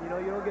tight end, you know,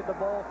 you don't get the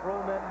ball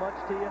thrown that much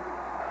to you.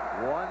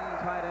 One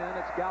tight end,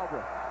 it's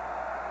Galbraith.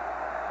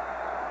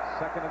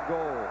 2nd and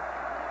goal.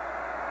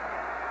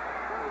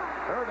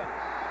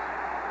 Irvins.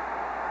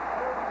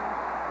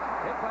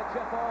 Hit by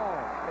Jeff All.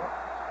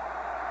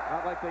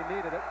 Not like they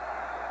needed it.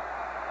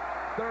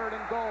 3rd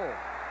and goal.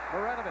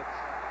 Marinovich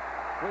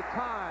with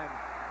time.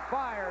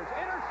 Fires.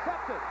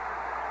 Intercepted.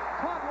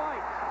 Todd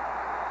White.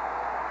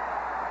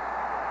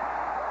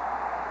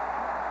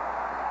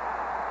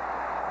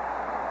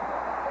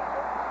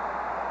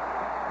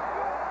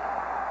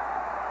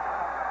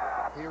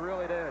 He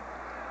really did.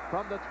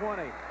 From the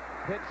 20.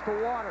 Pitch to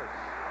Waters.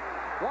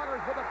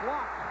 Waters with a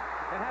block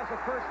and has a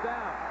 1st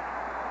down.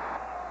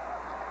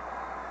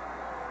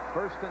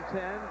 1st and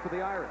 10 for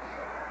the Irish.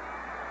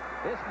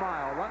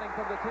 Ismail running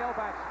from the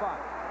tailback spot.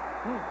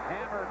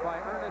 Hammered by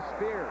Ernest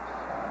Spears.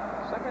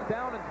 2nd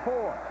down and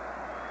 4.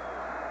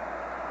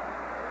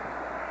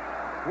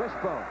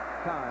 Wishbone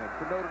time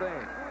for Notre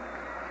Dame.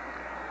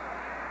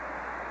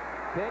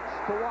 Pitch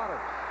to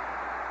Waters.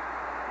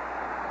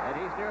 And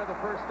he's near the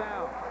 1st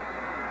down.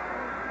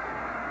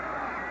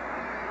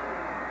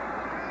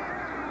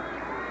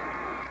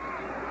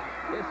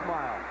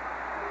 Ismail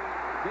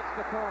gets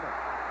the corner.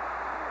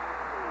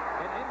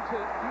 And into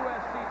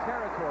USC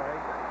territory,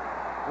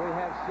 we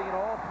have seen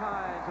all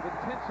kinds of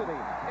intensity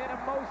and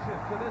emotion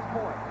to this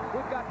point.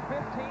 We've got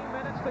 15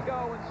 minutes to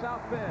go in South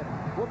Bend.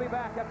 We'll be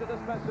back after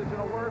this message and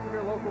a word from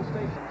your local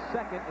station.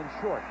 2nd and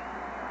short.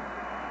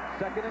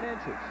 2nd and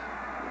inches.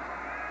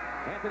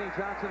 Anthony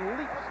Johnson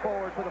leaps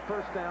forward for the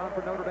 1st down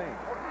for Notre Dame.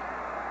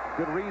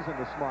 Good reason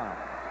to smile.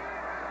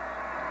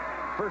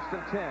 1st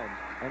and 10,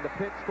 and the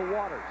pitch to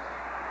Waters.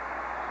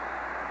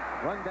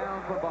 Run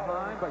down from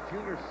behind by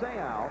Junior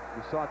Seau.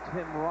 You saw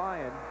Tim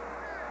Ryan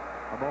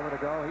a moment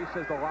ago. He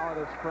says a lot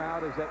of this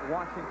crowd is at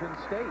Washington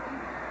State.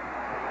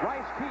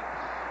 Rice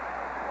keeps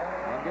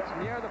and gets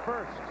near the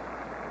 1st.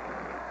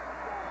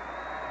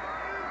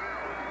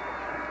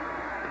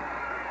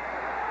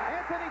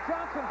 Anthony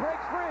Johnson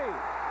breaks free.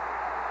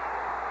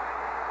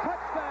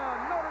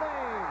 Touchdown, Notre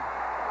Dame.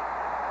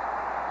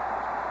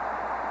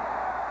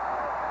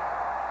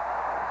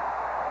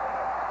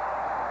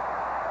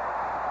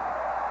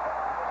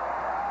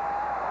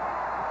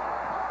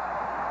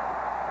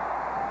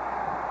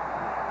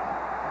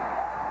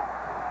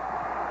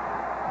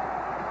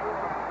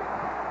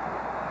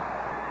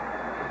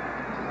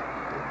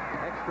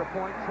 Extra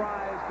point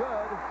try is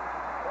good.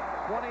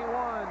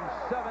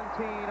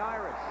 21-17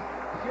 Irish.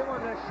 Jim, on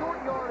a short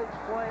yardage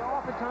play,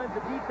 oftentimes the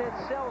defense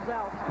sells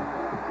out.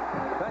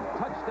 That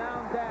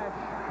touchdown dash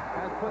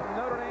has put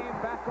Notre Dame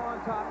back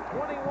on top.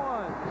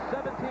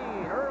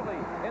 21-17 early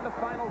in the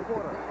final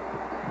quarter.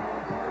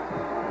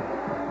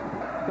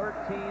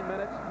 13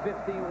 minutes,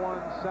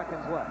 51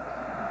 seconds left.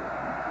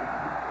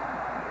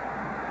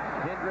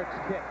 Hendricks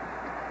kick.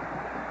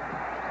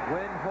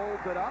 Wynn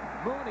holds it up.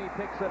 Mooney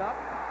picks it up.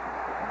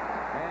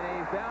 And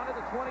he's down at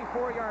the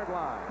 24-yard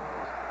line.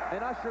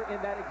 And Usher in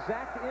that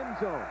exact end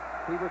zone.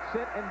 He would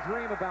sit and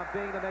dream about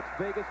being the next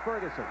Vegas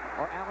Ferguson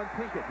or Alan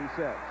Pinkett, he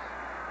says.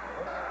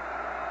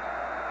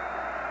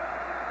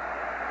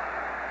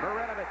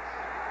 Marinovich.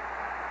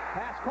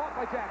 Pass caught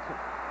by Jackson.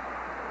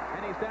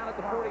 And he's down at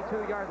the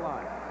 42-yard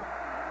line.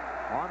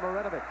 On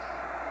Marinovich.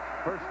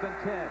 1st and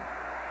 10.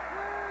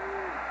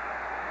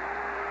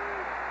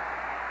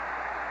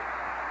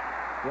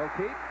 Will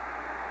keep.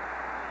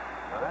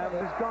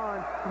 He's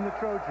gone from the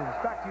Trojans.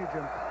 Back to you,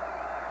 Jim.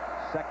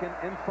 2nd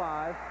and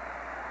 5.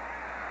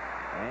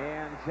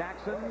 And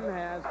Jackson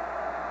has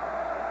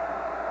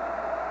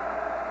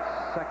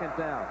 2nd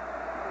down.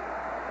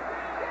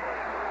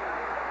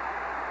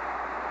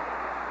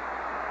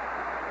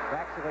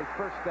 Actually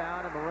 1st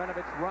down, and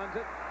Marinovich runs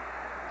it.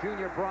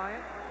 Junior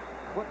Bryant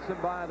clips him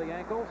by the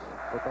ankles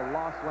with the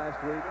loss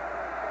last week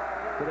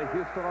to the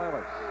Houston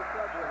Oilers.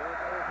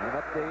 An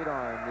update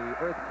on the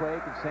earthquake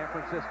in San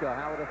Francisco,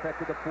 how it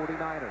affected the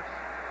 49ers.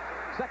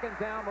 2nd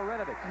down,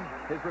 Marinovich.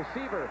 His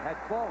receiver had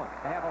fallen.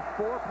 They have a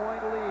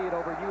 4-point lead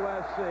over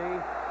USC,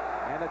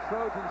 and the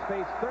Trojans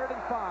face 3rd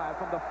and 5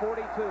 from the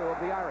 42 of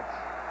the Irish.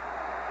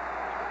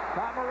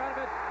 Tom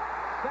Marinovich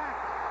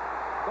sacked.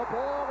 The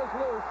ball is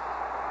loose.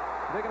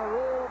 They're going to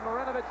rule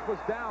Marinovich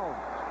was down.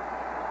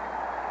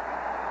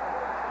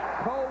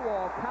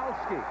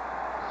 Kowalkowski.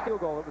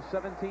 Field goal. It was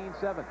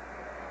 17-7.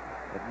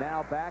 But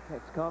now back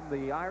has come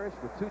the Irish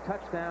with 2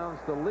 touchdowns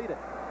to lead it.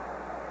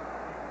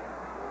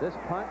 This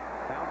punt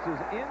bounces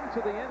into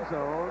the end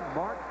zone.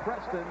 Mark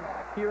Preston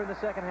Here in the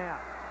 2nd half.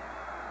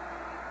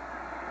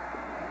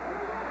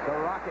 The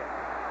rocket.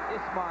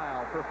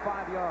 Ismail for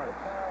 5 yards.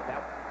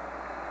 Now,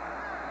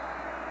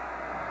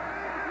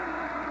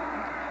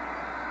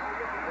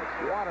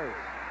 Waters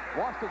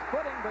lost his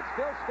footing but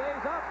still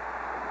stays up.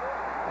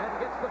 and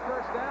gets the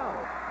first down.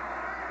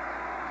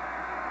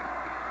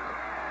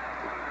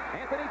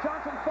 Anthony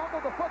Johnson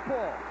fumbled the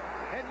football,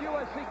 and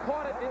USC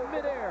caught it in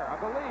midair, I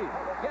believe.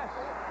 Yes.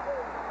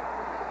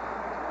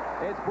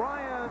 It's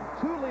Brian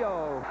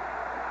Tullio.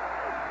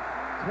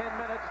 10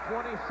 minutes,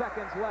 20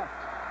 seconds left.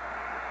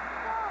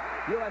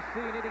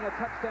 USC needing a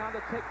touchdown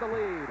to take the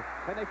lead.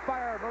 And they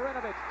fire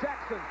Marinovich,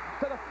 Jackson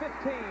to the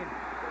 15.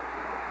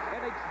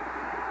 And they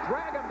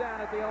drag him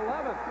down at the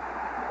 11.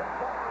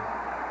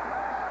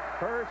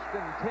 First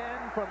and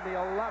 10 from the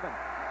 11.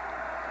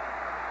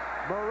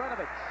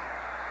 Marinovich.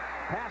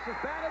 Pass is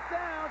batted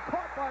down,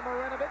 caught by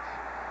Marinovich.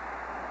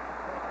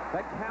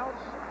 That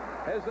counts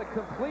as a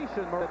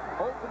completion that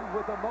opened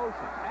with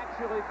emotion.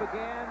 Actually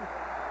began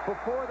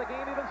before the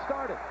game even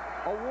started.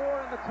 A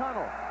war in the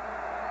tunnel.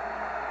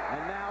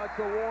 And now it's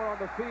a war on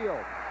the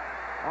field.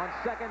 On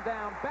second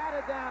down,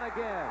 batted down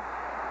again.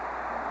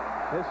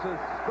 This is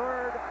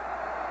 3rd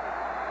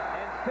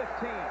and 15.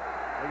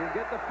 Well, you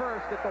get the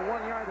first at the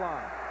 1-yard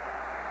line.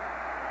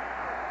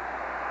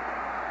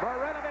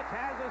 Marinovich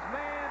has his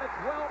man. It's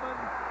Wellman.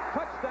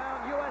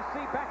 Touchdown,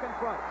 USC back in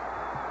front.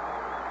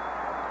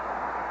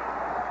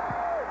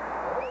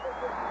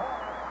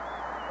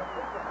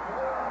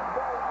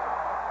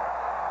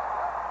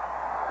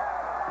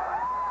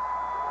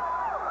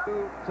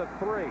 To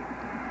 3.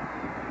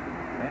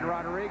 And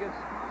Rodriguez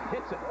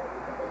hits it.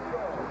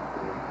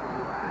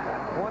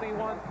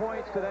 21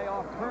 points today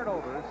off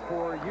turnovers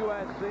for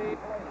USC.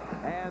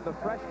 And the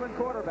freshman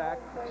quarterback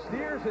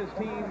steers his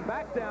team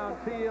back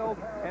downfield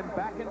and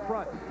back in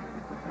front.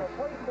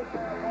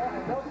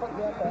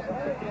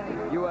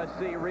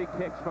 USC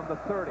re-kicks from the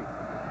 30.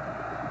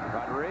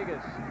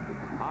 Rodriguez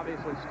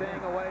obviously staying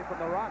away from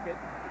the rocket,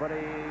 but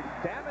he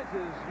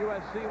damages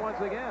USC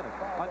once again.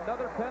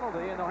 Another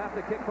penalty, and they'll have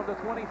to kick from the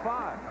 25.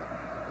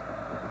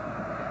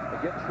 They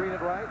get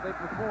treated right, they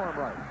perform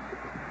right.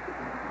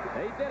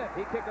 They did it.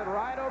 He kicked it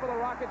right over the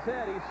Rocket's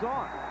head. He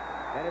saw it.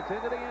 And it's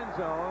into the end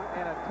zone,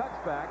 and a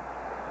touchback.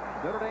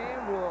 Notre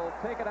Dame will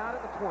take it out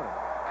at the 20.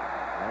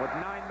 And with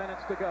 9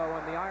 minutes to go,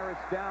 and the Irish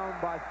down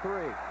by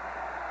 3.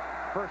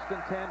 First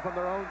and 10 from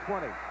their own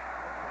 20.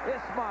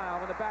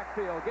 Ismail in the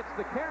backfield gets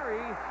the carry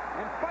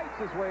and fights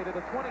his way to the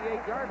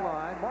 28-yard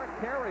line. Mark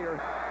Carrier.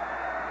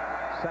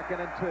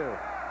 2nd and 2.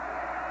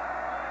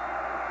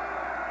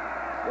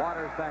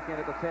 Waters back in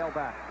at the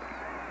tailback.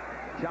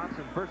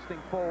 Johnson bursting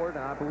forward,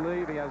 and I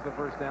believe he has the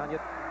first down. Yet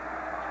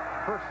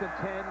first and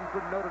 10 for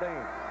Notre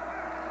Dame.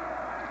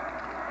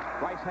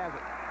 Rice has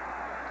it,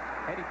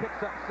 and he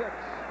picks up 6.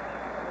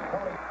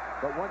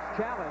 But once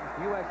challenged,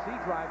 USC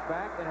drives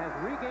back and has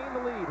regained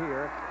the lead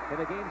here in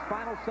the game's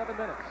final 7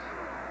 minutes.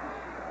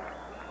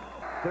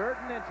 3rd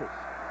and inches.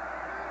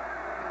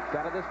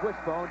 Out of this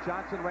wishbone,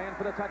 Johnson ran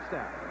for the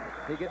touchdown.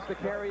 He gets the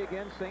carry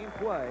again, same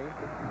play.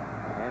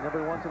 And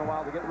every once in a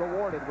while they get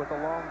rewarded with a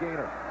long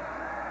gainer.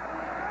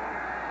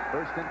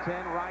 First and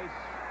 10, Rice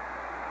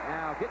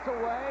now gets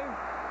away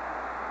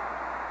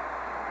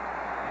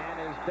and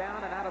is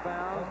down and out of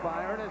bounds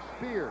by Ernest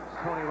Spears.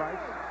 Tony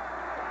Rice.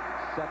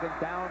 2nd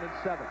down and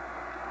 7.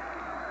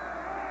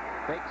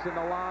 Fakes in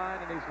the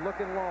line, and he's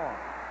looking long.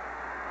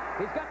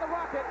 He's got the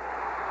rocket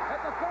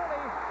at the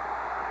 30.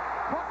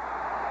 Caught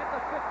at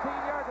the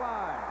 15-yard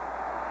line.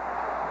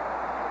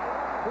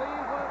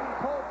 Cleveland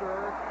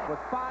Coulter with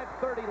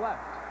 5:30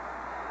 left.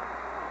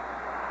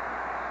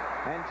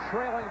 And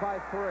trailing by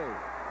 3.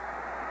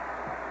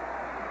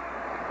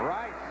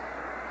 Rice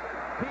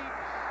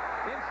peeps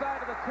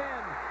inside of the 10.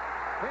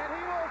 And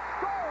he will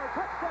score.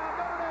 Touchdown,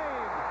 Notre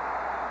Dame.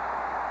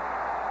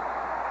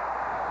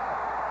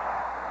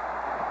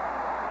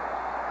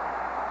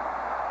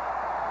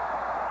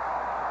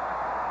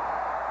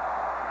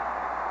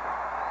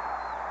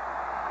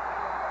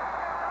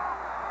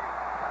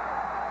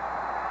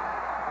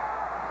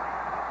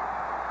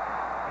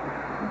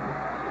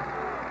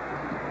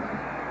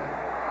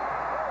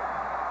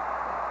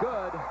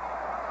 Good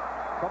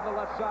from the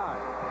left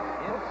side.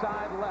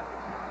 Inside left.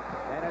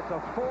 And it's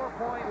a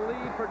 4-point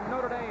lead for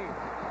Notre Dame.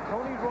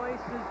 Tony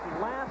Rice's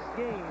last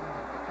game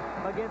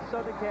against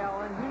Southern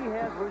Cal, and he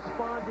has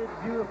responded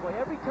beautifully.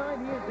 Every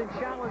time he has been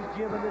challenged,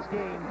 Jim, in this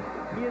game,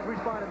 he has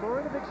responded.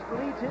 Marinovich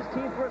leads his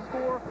team for a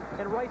score,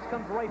 and Rice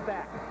comes right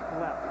back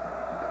left.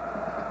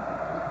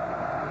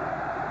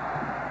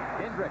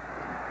 Hendrick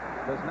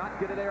does not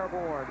get it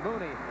airborne.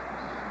 Mooney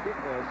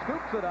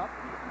scoops it up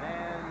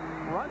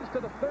and runs to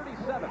the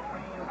 37.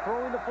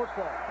 Throwing the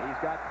football. He's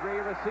got 3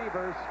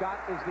 receivers. Scott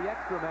is the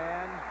extra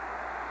man.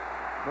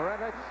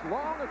 Marinovich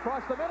long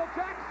across the middle.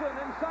 Jackson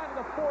inside of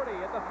the 40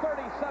 at the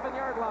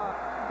 37-yard line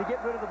To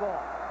get rid of the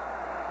ball.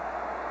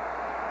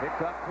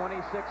 Picked up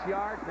 26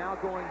 yards. Now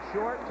going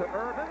short to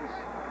Irvins.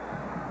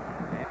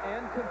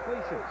 And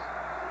completions.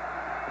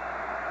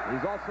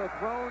 He's also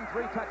thrown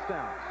 3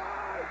 touchdowns.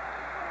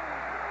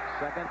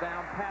 2nd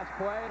down pass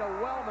play to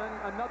Wellman.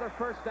 Another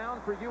first down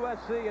for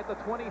USC at the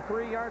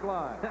 23-yard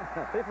line.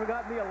 They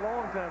forgot me a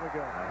long time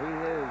ago. He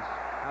is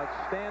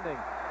outstanding.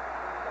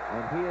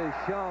 And he has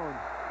shown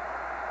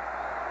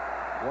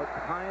what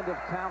kind of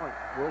talent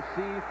we'll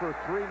see for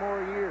 3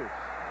 more years.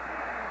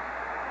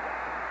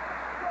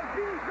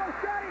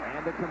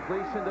 And the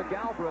completion to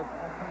Galbraith.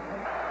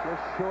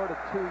 Just short of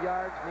 2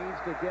 yards. Needs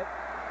to get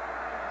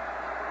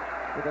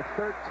to the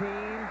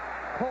 13.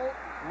 Colt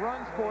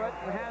runs for it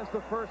and has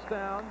the first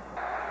down.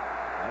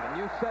 And a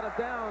new set of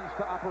downs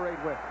to operate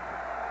with.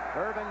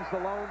 Irvin's the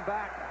lone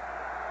back.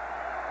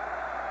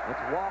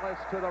 It's Wallace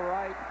to the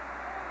right.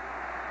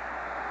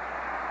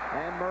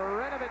 And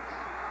Marinovich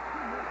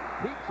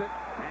keeps it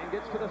and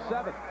gets to the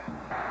 7.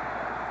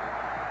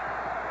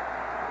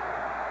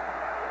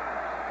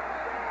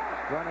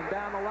 Running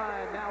down the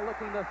line, now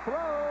looking to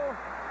throw,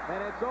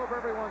 and it's over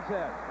everyone's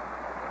head.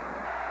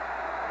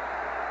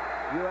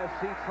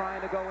 USC trying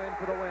to go in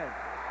for the win.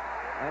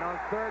 And on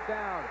 3rd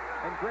down,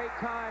 and great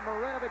time,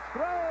 Marinovich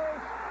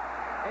throws,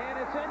 and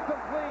it's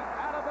incomplete,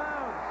 out of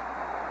bounds.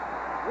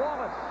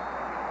 Wallace,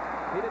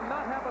 he did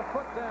not have a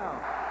foot down.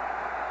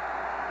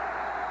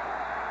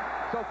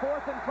 So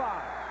 4th and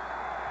 5.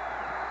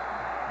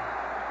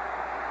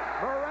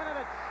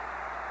 Marinovich,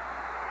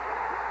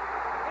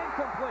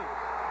 incomplete.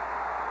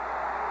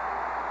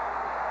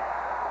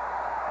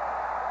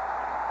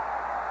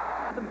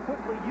 Them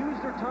quickly use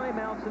their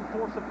timeouts and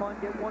force a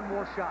punt, get one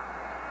more shot.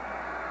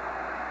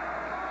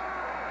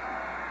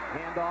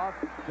 Handoff,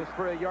 just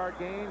for a yard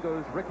gain,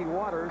 goes Ricky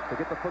Waters to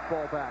get the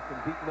football back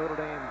and beat Notre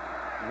Dame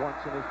once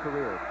in his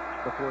career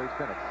before he's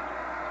finished.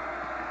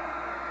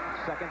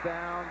 2nd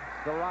down,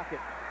 the Rocket.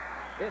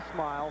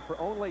 Ismail for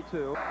only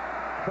 2.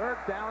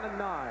 3rd down and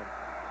 9.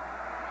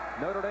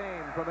 Notre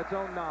Dame from its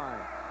own 9.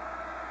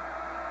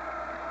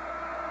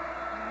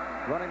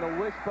 Running the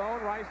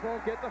wishbone. Rice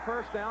won't get the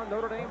first down.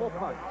 Notre Dame will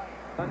punt.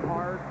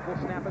 Unhard will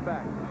snap it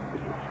back.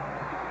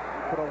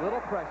 Put a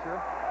little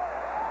pressure.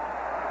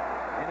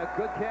 And a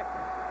good kick.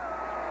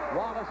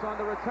 Wallace on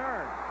the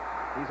return.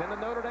 He's in the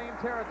Notre Dame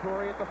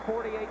territory at the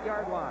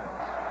 48-yard line.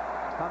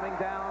 Coming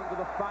down to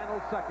the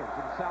final seconds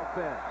in South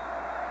Bend.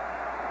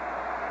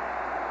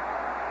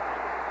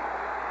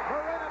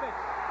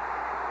 Marinovich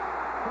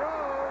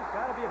throws.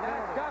 Gotta be a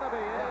penalty. That's gotta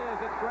be. It is.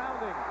 It's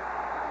grounding.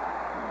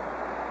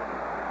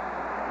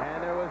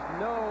 And there was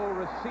no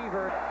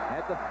receiver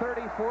at the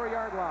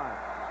 34-yard line.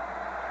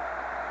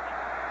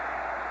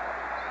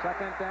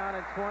 2nd down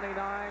and 29.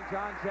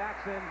 John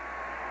Jackson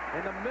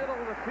in the middle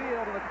of the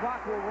field, and the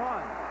clock will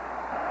run.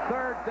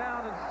 3rd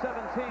down and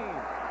 17.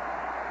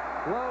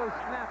 Low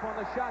snap on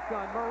the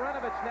shotgun.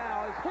 Marinovich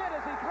now is hit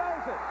as he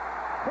throws it.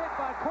 Hit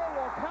by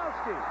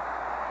Kowalkowski.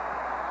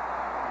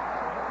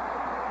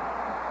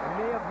 He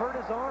may have hurt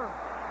his arm.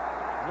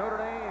 Notre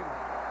Dame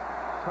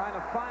trying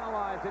to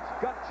finalize its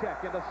gut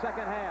check in the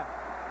 2nd half.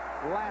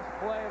 Last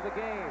play of the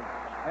game.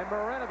 And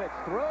Marinovich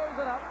throws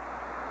it up.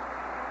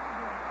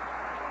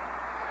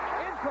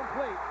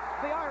 Incomplete.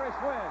 The Irish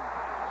win.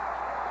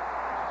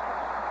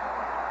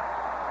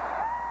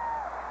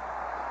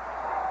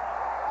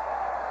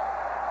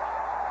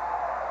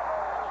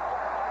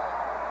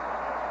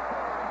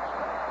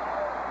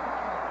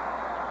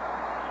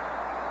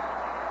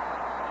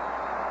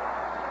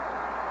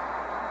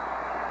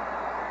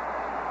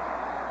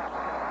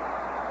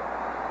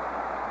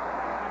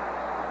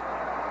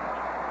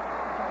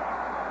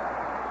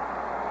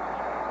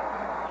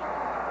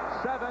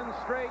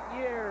 Straight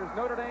years,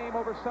 Notre Dame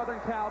over Southern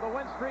Cal. The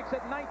win streak's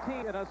at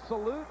 19. And a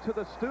salute to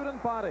the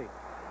student body.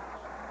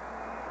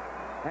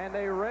 And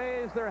they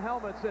raise their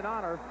helmets in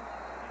honor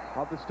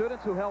of the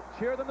students who helped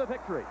cheer them to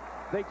victory.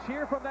 They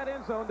cheer from that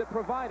end zone that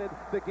provided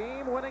the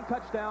game-winning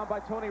touchdown by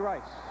Tony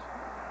Rice.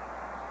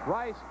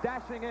 Rice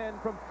dashing in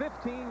from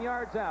 15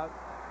 yards out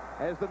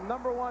as the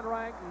 #1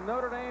 ranked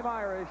Notre Dame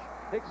Irish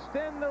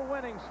extend their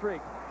winning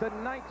streak to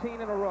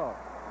 19 in a row.